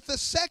with the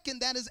second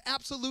that is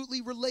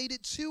absolutely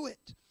related to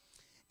it.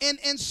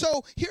 And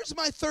so here's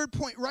my third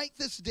point. Write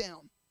this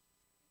down.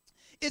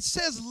 It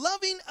says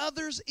loving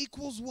others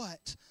equals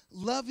what?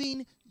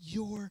 Loving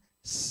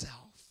yourself.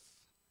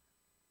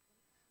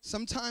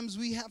 Sometimes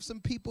we have some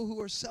people who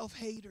are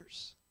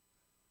self-haters.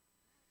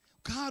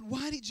 God,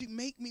 why did you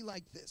make me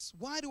like this?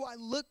 Why do I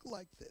look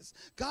like this?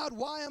 God,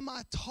 why am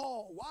I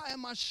tall? Why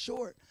am I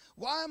short?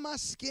 Why am I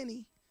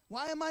skinny?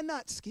 Why am I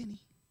not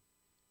skinny?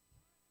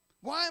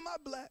 Why am I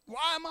black?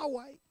 Why am I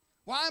white?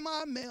 Why am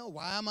I a male?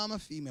 Why am I a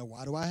female?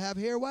 Why do I have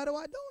hair? Why do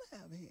I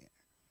don't have hair?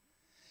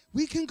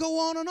 We can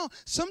go on and on.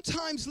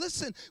 Sometimes,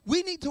 listen,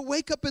 we need to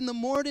wake up in the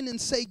morning and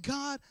say,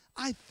 God,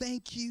 I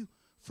thank you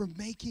for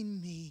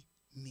making me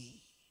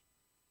me.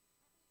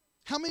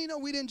 How many know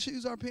we didn't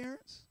choose our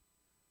parents?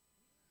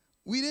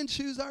 We didn't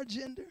choose our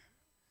gender.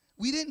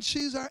 We didn't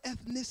choose our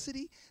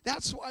ethnicity.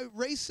 That's why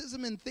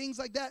racism and things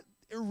like that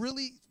are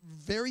really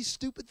very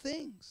stupid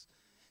things.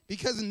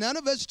 Because none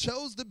of us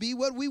chose to be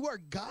what we were.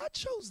 God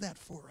chose that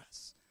for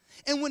us.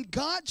 And when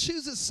God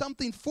chooses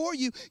something for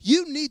you,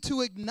 you need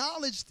to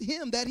acknowledge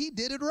him that he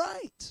did it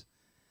right.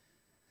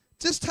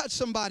 Just touch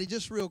somebody,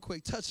 just real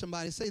quick. Touch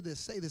somebody. Say this,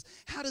 say this.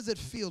 How does it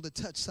feel to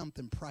touch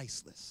something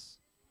priceless?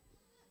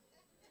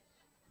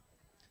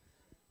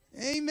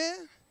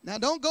 Amen. Now,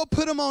 don't go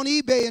put them on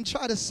eBay and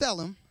try to sell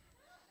them.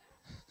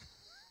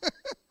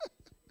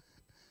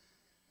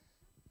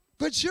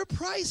 But you're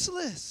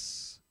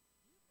priceless.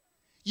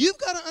 You've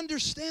got to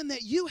understand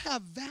that you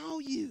have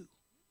value.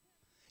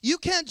 You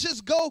can't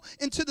just go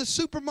into the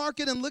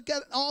supermarket and look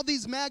at all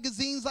these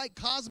magazines like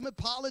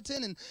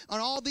Cosmopolitan and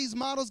all these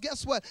models.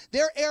 Guess what?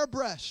 They're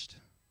airbrushed.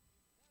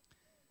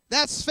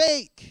 That's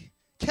fake.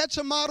 Catch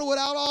a model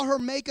without all her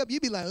makeup,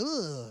 you'd be like,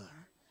 ugh.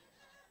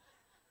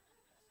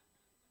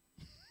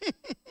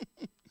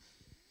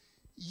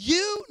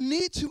 You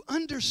need to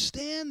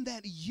understand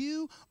that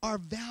you are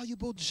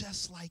valuable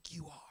just like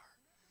you are.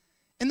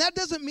 And that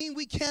doesn't mean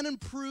we can't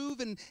improve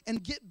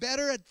and get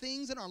better at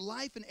things in our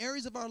life and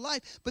areas of our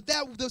life, but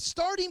that the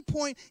starting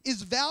point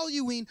is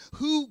valuing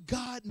who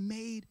God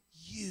made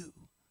you.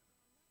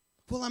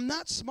 Well, I'm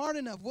not smart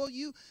enough. Well,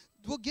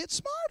 get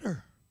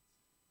smarter.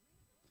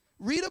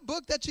 Read a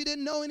book that you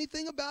didn't know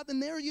anything about,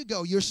 and there you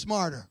go. You're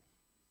smarter.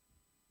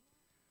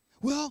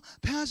 Well,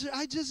 Pastor,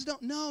 I just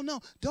don't. No.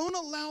 Don't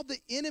allow the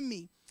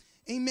enemy,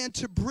 amen,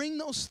 to bring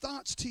those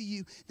thoughts to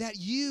you that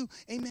you,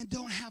 amen,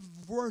 don't have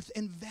worth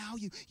and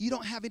value. You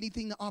don't have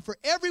anything to offer.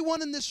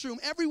 Everyone in this room,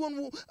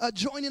 everyone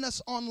joining us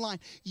online,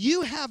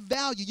 you have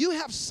value. You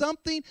have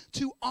something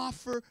to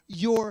offer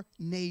your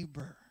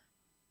neighbor.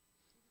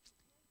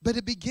 But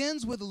it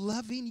begins with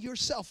loving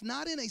yourself,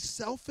 not in a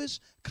selfish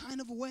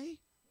kind of way,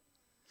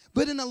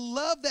 but in a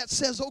love that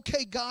says,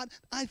 okay, God,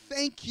 I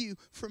thank you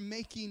for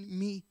making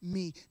me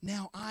me.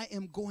 Now I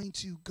am going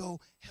to go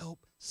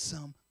help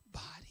somebody.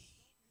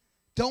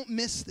 Don't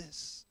miss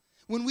this.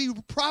 When we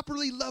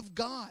properly love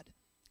God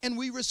and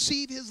we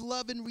receive his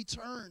love in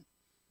return,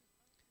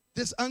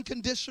 this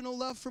unconditional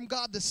love from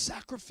God, the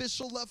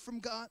sacrificial love from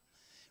God,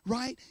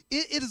 right?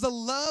 It is a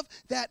love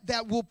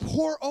that will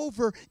pour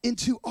over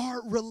into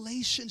our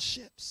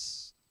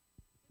relationships.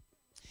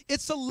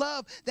 It's a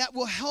love that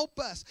will help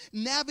us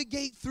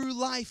navigate through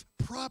life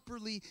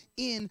properly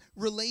in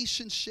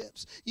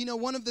relationships. You know,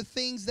 one of the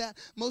things that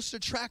most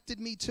attracted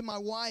me to my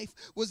wife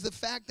was the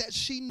fact that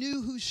she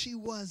knew who she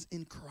was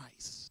in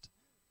Christ.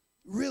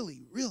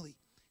 Really, really.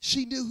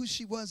 She knew who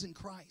she was in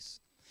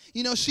Christ.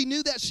 You know, she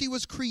knew that she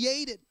was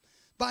created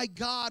by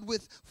God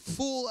with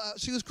full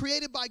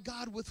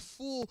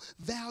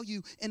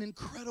value and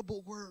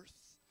incredible worth.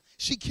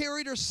 She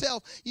carried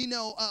herself,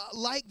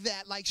 like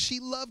that, like she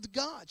loved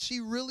God. She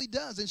really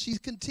does, and she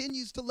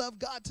continues to love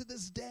God to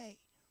this day.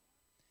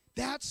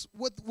 That's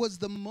what was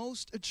the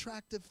most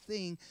attractive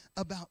thing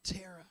about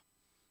Tara.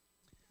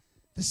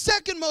 The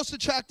second most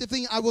attractive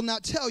thing I will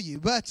not tell you,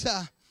 but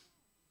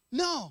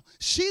no,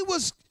 she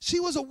was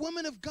a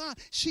woman of God.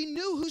 She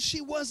knew who she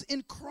was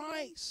in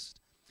Christ.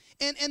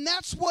 And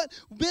that's what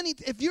many,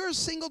 if you're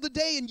single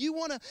today and you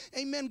want to,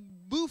 amen,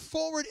 move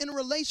forward in a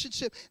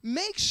relationship,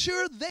 make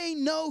sure they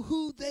know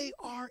who they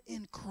are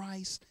in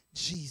Christ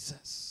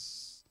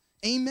Jesus.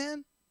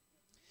 Amen?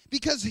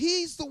 Because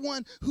he's the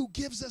one who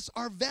gives us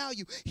our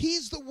value.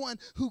 He's the one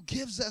who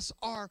gives us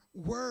our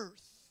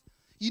worth.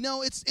 You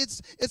know,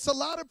 it's a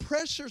lot of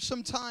pressure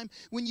sometimes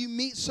when you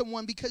meet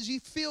someone because you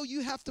feel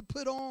you have to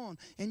put on,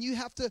 and you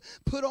have to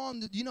put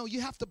on, you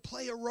have to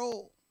play a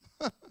role.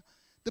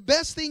 The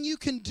best thing you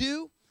can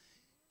do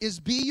is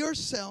be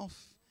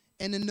yourself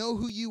and to know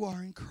who you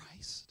are in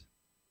Christ.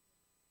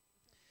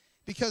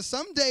 Because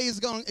someday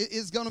it's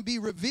going to be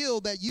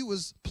revealed that you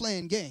was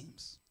playing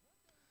games.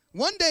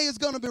 One day it's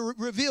going to be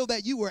revealed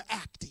that you were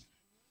acting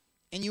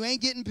and you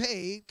ain't getting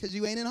paid because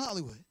you ain't in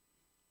Hollywood.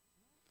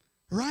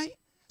 Right?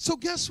 So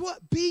guess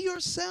what? Be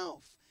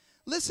yourself.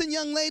 Listen,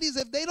 young ladies,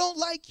 if they don't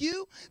like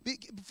you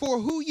for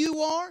who you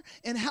are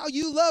and how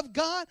you love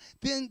God,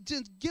 then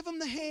just give them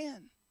the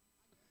hand.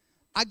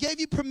 I gave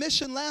you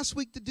permission last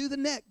week to do the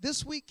neck.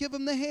 This week, give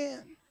them the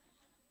hand.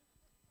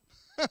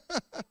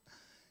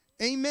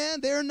 Amen.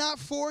 They're not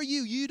for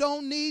you. You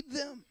don't need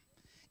them.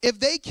 If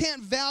they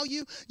can't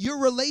value your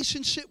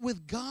relationship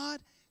with God,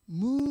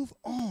 move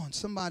on.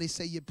 Somebody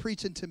say, you're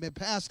preaching to me.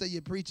 Pastor,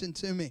 you're preaching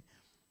to me.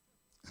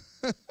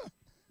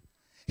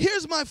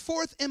 Here's my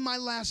fourth and my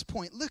last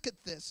point. Look at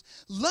this.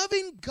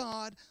 Loving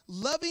God,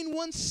 loving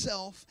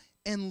oneself,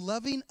 and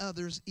loving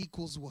others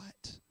equals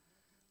what?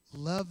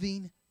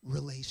 Loving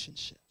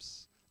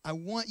relationships. I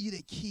want you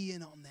to key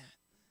in on that.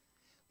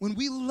 When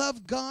we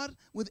love God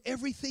with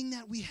everything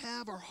that we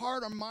have, our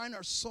heart, our mind,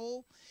 our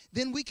soul,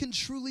 then we can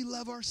truly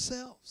love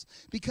ourselves,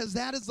 because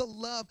that is a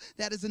love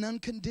that is an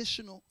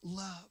unconditional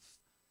love.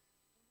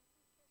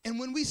 And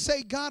when we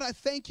say, God, I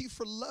thank you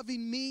for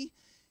loving me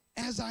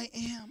as I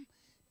am,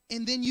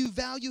 and then you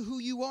value who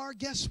you are,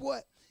 guess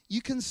what?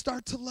 You can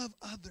start to love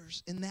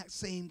others in that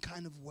same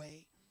kind of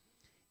way.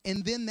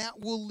 And then that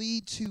will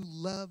lead to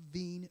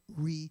loving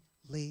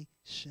relationships.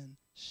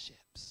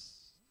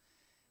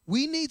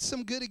 We need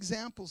some good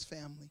examples,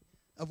 family,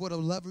 of what a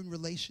loving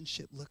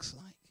relationship looks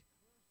like.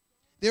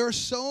 There are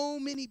so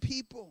many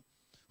people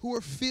who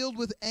are filled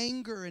with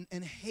anger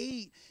and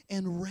hate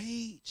and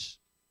rage.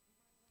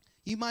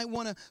 You might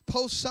want to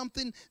post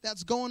something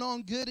that's going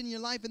on good in your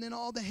life, and then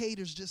all the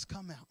haters just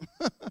come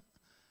out.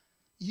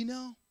 You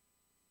know?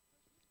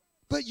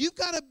 But you've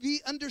got to be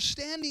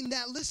understanding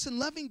that, listen,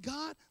 loving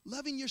God,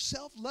 loving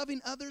yourself,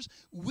 loving others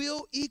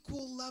will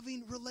equal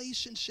loving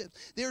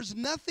relationships. There's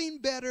nothing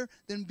better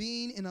than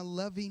being in a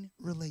loving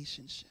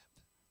relationship.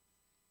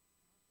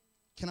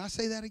 Can I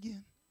say that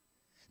again?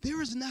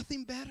 There is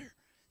nothing better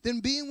than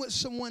being with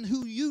someone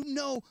who you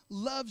know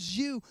loves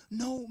you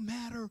no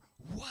matter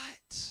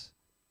what.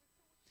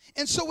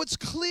 And so it's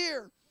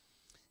clear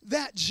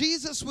that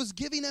Jesus was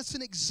giving us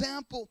an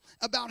example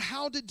about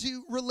how to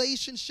do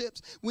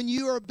relationships when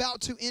you are about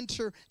to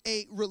enter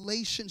a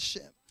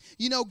relationship.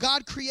 You know,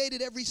 God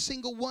created every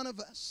single one of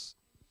us,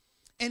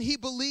 and he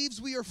believes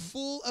we are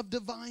full of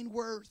divine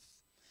worth.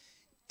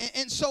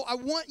 And so I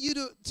want you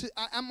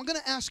I'm going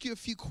to ask you a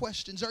few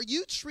questions. Are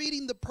you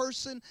treating the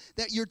person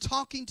that you're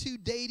talking to,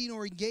 dating,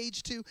 or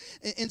engaged to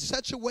in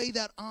such a way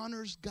that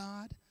honors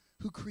God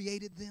who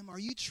created them? Are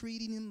you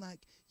treating them like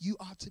you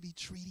ought to be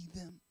treating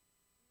them?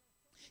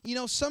 You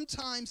know,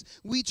 sometimes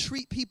we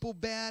treat people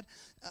bad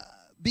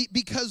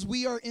because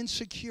we are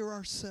insecure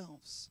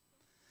ourselves.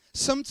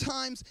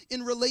 Sometimes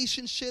in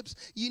relationships,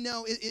 you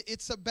know,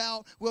 it's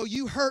about, well,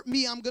 you hurt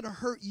me, I'm going to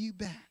hurt you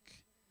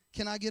back.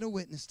 Can I get a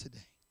witness today?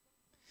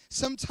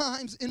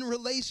 Sometimes in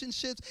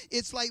relationships,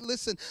 it's like,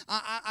 listen,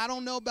 I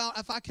don't know about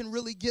if I can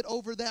really get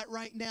over that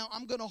right now.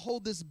 I'm going to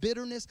hold this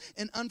bitterness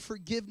and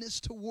unforgiveness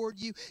toward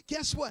you.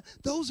 Guess what?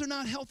 Those are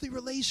not healthy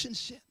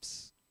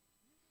relationships.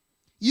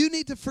 You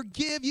need to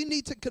forgive. You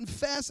need to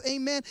confess.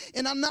 Amen.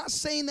 And I'm not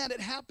saying that it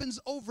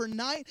happens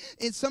overnight.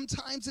 And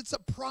sometimes it's a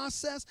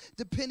process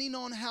depending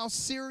on how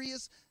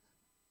serious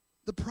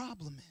the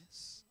problem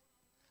is.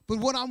 But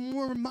what I'm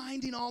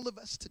reminding all of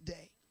us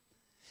today,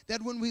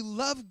 that when we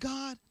love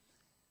God,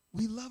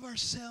 we love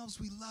ourselves,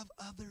 we love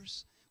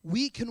others,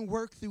 we can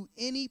work through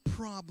any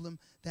problem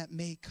that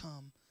may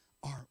come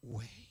our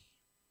way.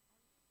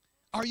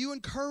 Are you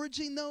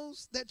encouraging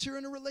those that you're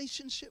in a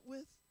relationship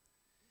with?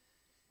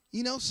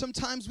 You know,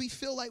 sometimes we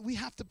feel like we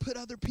have to put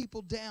other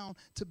people down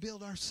to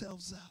build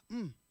ourselves up.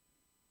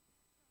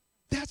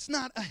 That's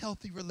not a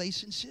healthy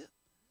relationship.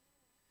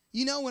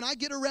 You know, when I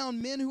get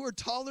around men who are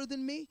taller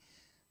than me,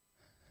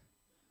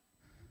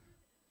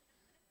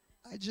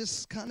 I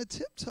just kind of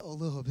tiptoe a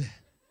little bit.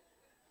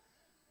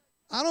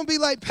 I don't be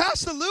like,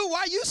 Pastor Lou,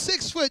 why you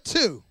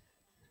 6'2"?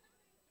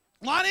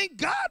 Why didn't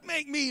God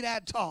make me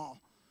that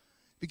tall?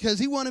 Because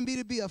he wanted me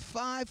to be a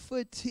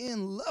 5'10"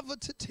 lover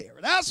to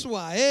Terrell. That's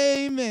why.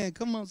 Amen.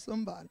 Come on,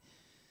 somebody.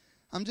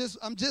 I'm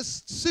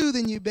just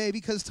soothing you, baby,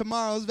 because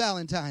tomorrow's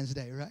Valentine's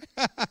Day,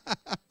 right?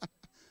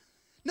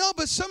 No,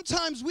 but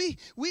sometimes we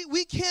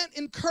can't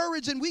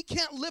encourage, and we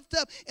can't lift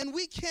up, and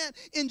we can't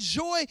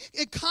enjoy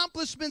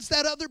accomplishments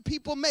that other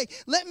people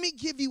make. Let me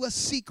give you a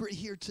secret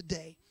here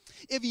today.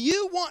 If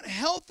you want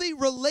healthy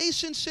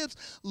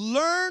relationships,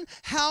 learn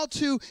how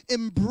to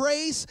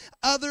embrace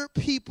other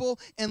people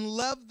and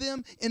love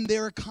them in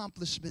their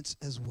accomplishments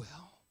as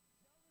well.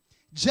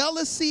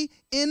 Jealousy,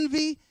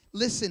 envy,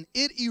 listen,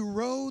 it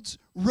erodes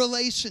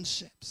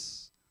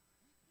relationships.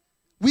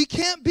 We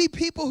can't be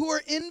people who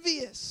are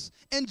envious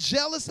and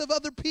jealous of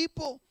other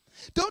people.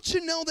 Don't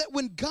you know that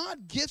when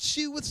God gifts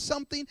you with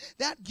something,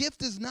 that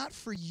gift is not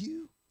for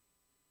you?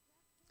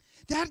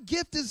 That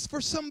gift is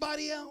for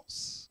somebody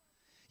else.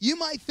 You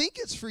might think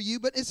it's for you,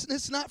 but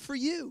it's not for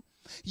you.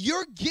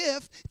 Your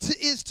gift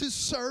is to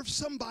serve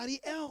somebody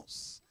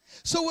else.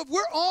 So if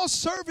we're all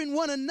serving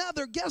one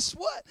another, guess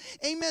what?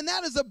 Amen.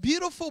 That is a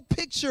beautiful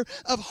picture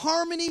of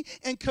harmony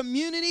and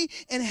community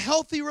and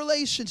healthy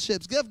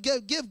relationships.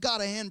 Give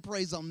God a hand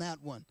praise on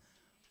that one.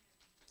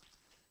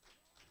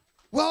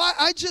 Well,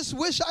 I just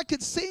wish I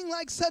could sing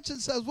like such and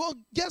such. Well,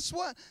 guess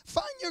what?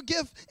 Find your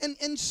gift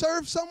and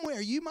serve somewhere.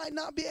 You might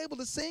not be able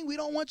to sing. We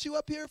don't want you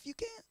up here if you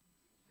can't.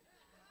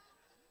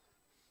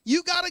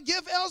 You got to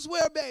give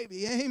elsewhere,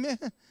 baby. Amen.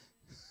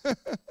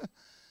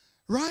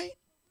 Right?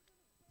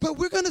 But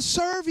we're going to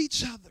serve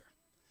each other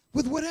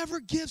with whatever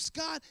gifts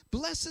God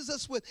blesses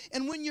us with.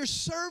 And when you're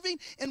serving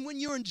and when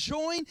you're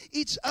enjoying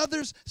each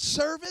other's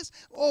service,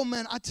 oh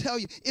man, I tell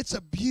you, it's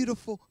a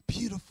beautiful,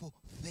 beautiful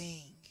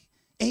thing.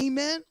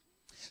 Amen?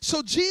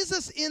 So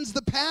Jesus ends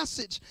the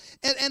passage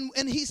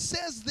and he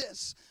says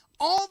this.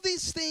 All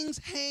these things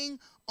hang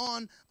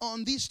on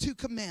these two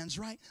commands,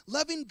 right?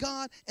 Loving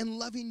God and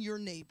loving your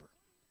neighbor.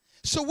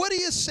 So what he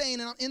is saying,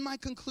 and in my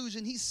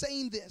conclusion, he's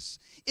saying this.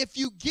 If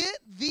you get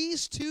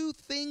these two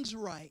things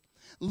right,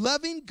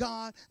 loving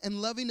God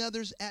and loving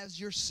others as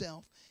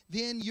yourself,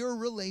 then your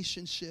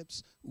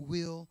relationships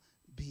will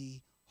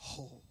be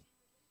whole.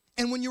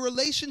 And when your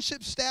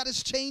relationship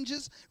status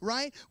changes,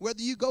 right,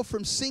 whether you go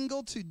from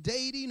single to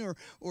dating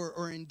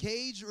or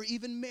engaged or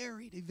even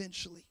married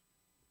eventually,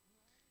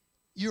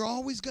 you're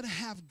always going to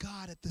have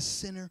God at the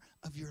center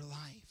of your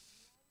life.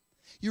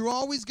 You're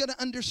always going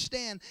to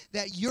understand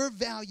that your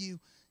value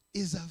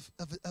is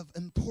of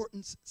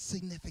importance,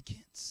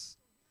 significance.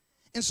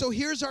 And so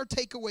here's our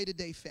takeaway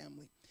today,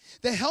 family.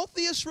 The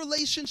healthiest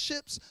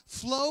relationships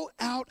flow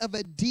out of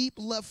a deep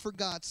love for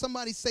God.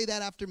 Somebody say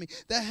that after me.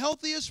 The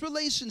healthiest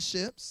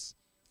relationships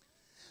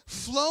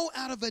flow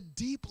out of a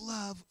deep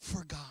love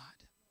for God.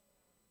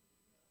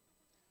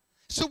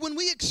 So when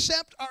we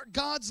accept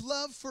God's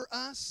love for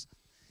us,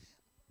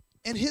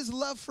 and his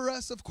love for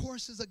us, of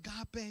course, is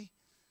agape,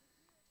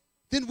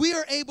 then we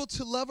are able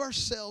to love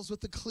ourselves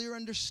with a clear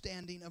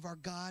understanding of our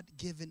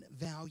God-given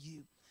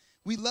value.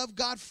 We love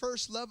God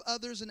first, love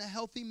others in a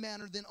healthy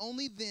manner, then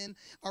only then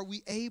are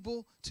we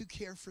able to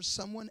care for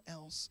someone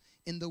else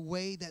in the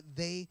way that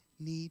they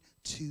need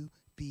to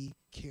be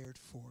cared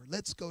for.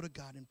 Let's go to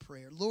God in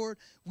prayer. Lord,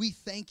 we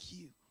thank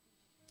you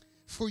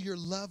for your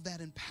love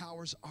that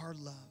empowers our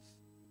love.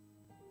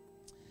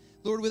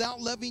 Lord,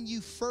 without loving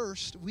you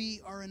first,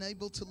 we are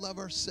unable to love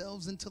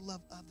ourselves and to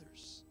love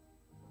others.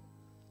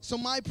 So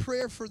my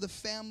prayer for the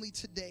family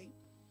today,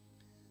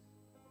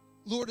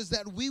 Lord, is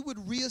that we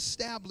would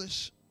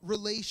reestablish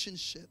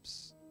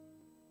relationships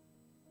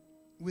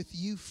with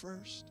you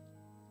first.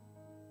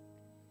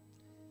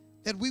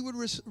 That we would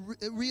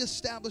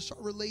reestablish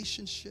our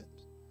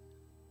relationships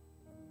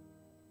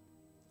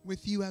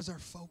with you as our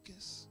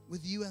focus,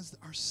 with you as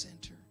our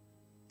center,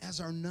 as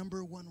our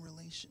number one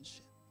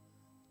relationship.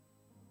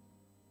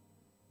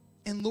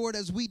 And Lord,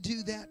 as we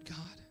do that, God,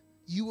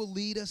 you will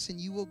lead us and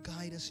you will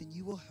guide us and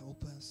you will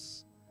help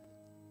us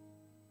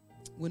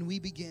when we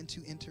begin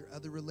to enter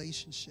other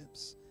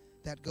relationships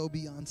that go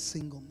beyond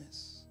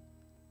singleness.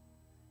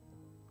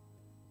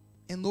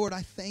 And Lord,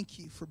 I thank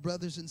you for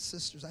brothers and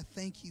sisters. I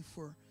thank you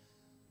for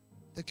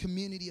the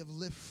community of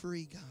Live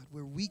Free, God,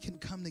 where we can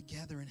come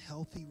together in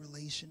healthy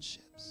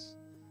relationships.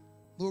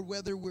 Lord,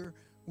 whether we're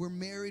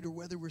married or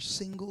whether we're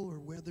single or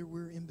whether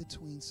we're in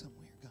between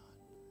somewhere, God.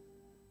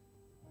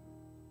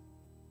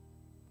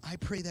 I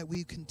pray that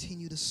we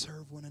continue to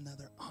serve one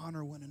another,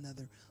 honor one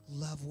another,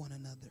 love one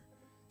another,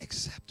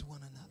 accept one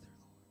another,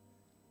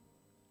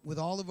 Lord, with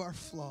all of our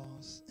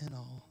flaws and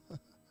all.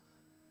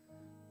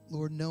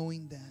 Lord,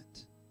 knowing that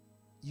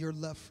your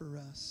love for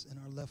us and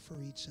our love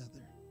for each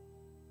other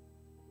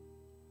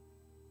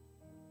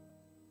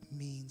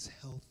means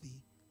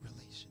healthy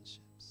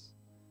relationships.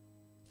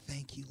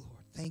 Thank you,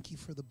 Lord. Thank you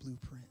for the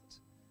blueprint.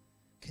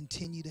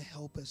 Continue to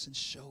help us and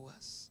show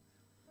us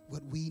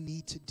what we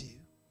need to do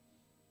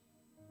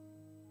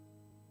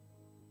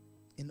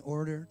in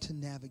order to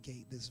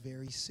navigate this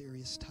very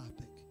serious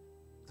topic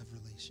of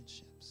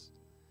relationships.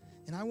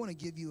 And I want to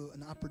give you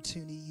an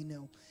opportunity,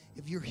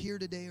 if you're here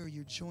today or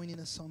you're joining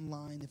us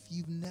online, if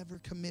you've never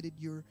committed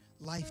your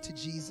life to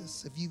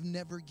Jesus, if you've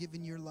never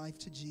given your life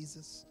to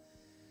Jesus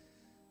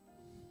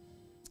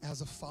as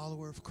a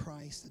follower of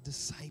Christ, a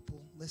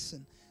disciple,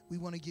 listen, we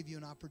want to give you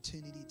an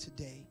opportunity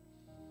today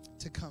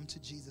to come to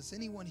Jesus.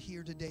 Anyone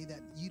here today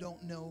that you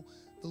don't know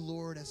the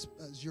Lord as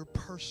your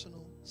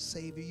personal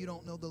Savior, you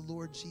don't know the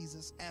Lord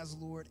Jesus as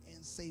Lord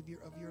and Savior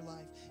of your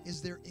life,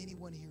 is there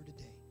anyone here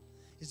today?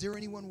 Is there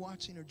anyone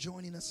watching or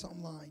joining us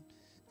online?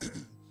 If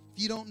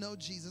you don't know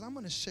Jesus, I'm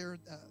going to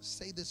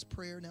say this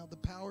prayer now. The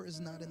power is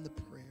not in the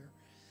prayer,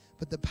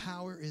 but the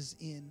power is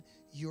in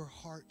your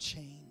heart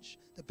change.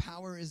 The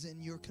power is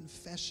in your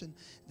confession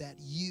that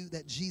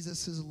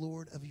Jesus is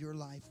Lord of your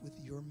life with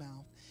your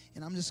mouth.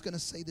 And I'm just going to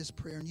say this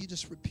prayer, and you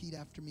just repeat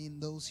after me, and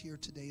those here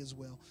today as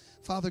well.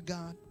 Father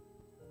God,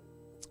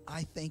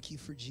 I thank you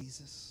for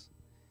Jesus,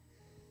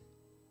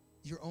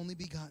 your only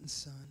begotten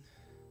Son,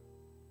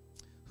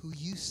 who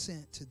you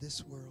sent to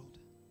this world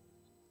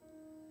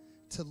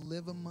to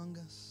live among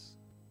us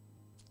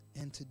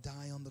and to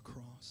die on the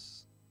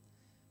cross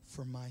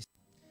for my sin.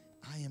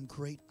 I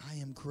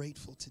am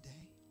grateful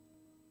today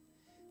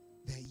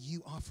that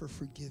you offer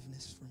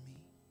forgiveness for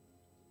me,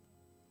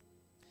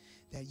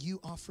 that you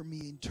offer me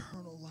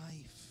eternal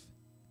life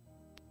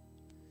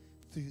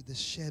through the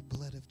shed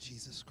blood of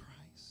Jesus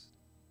Christ.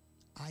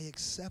 I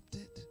accept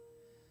it,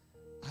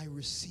 I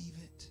receive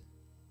it,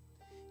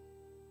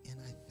 and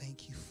I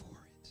thank you for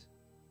it.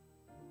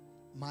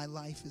 My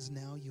life is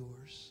now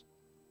yours.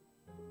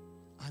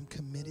 I'm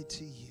committed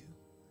to you.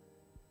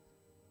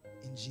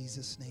 In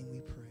Jesus' name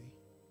we pray.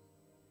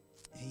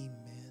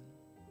 Amen.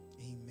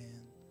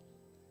 Amen.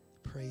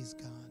 Praise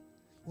God.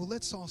 Well,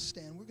 let's all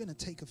stand. We're going to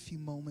take a few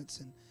moments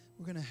and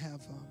we're going to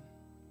have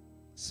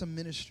some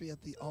ministry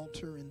at the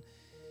altar. And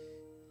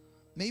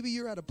maybe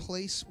you're at a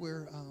place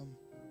where,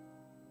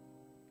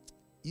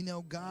 you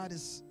know, God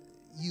is,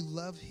 you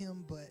love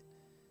him, but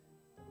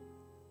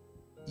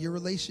your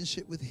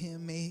relationship with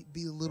him may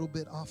be a little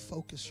bit off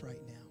focus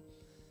right now.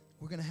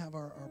 We're going to have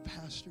our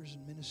pastors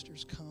and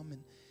ministers come,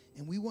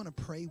 and we want to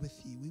pray with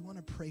you. We want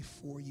to pray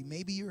for you.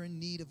 Maybe you're in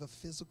need of a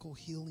physical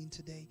healing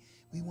today.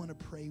 We want to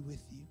pray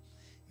with you.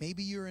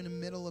 Maybe you're in the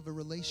middle of a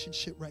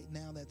relationship right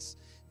now that's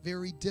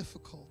very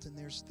difficult, and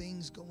there's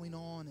things going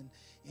on, and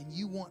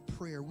you want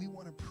prayer. We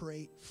want to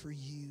pray for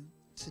you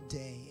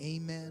today.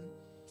 Amen.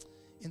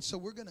 And so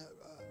we're gonna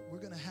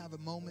have a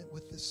moment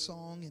with this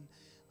song, and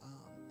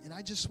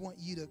I just want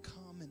you to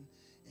come and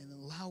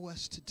allow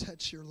us to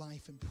touch your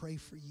life and pray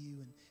for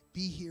you and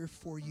be here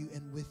for you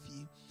and with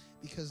you,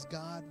 because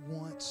God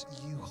wants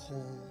you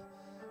whole.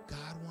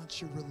 God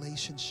wants your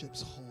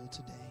relationships whole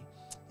today.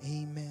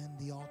 Amen.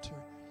 The altar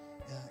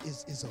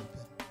is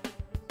open.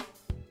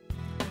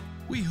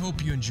 We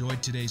hope you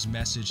enjoyed today's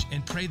message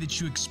and pray that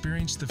you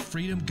experience the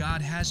freedom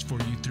God has for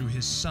you through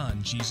his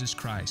Son, Jesus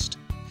Christ.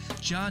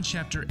 John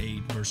chapter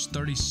 8, verse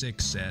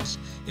 36 says,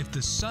 "If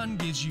the Son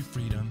gives you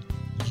freedom,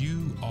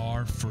 you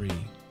are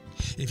free."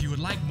 If you would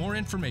like more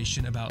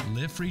information about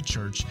Live Free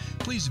Church,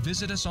 please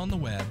visit us on the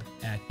web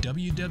at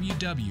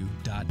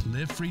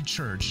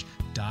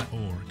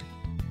www.livefreechurch.org.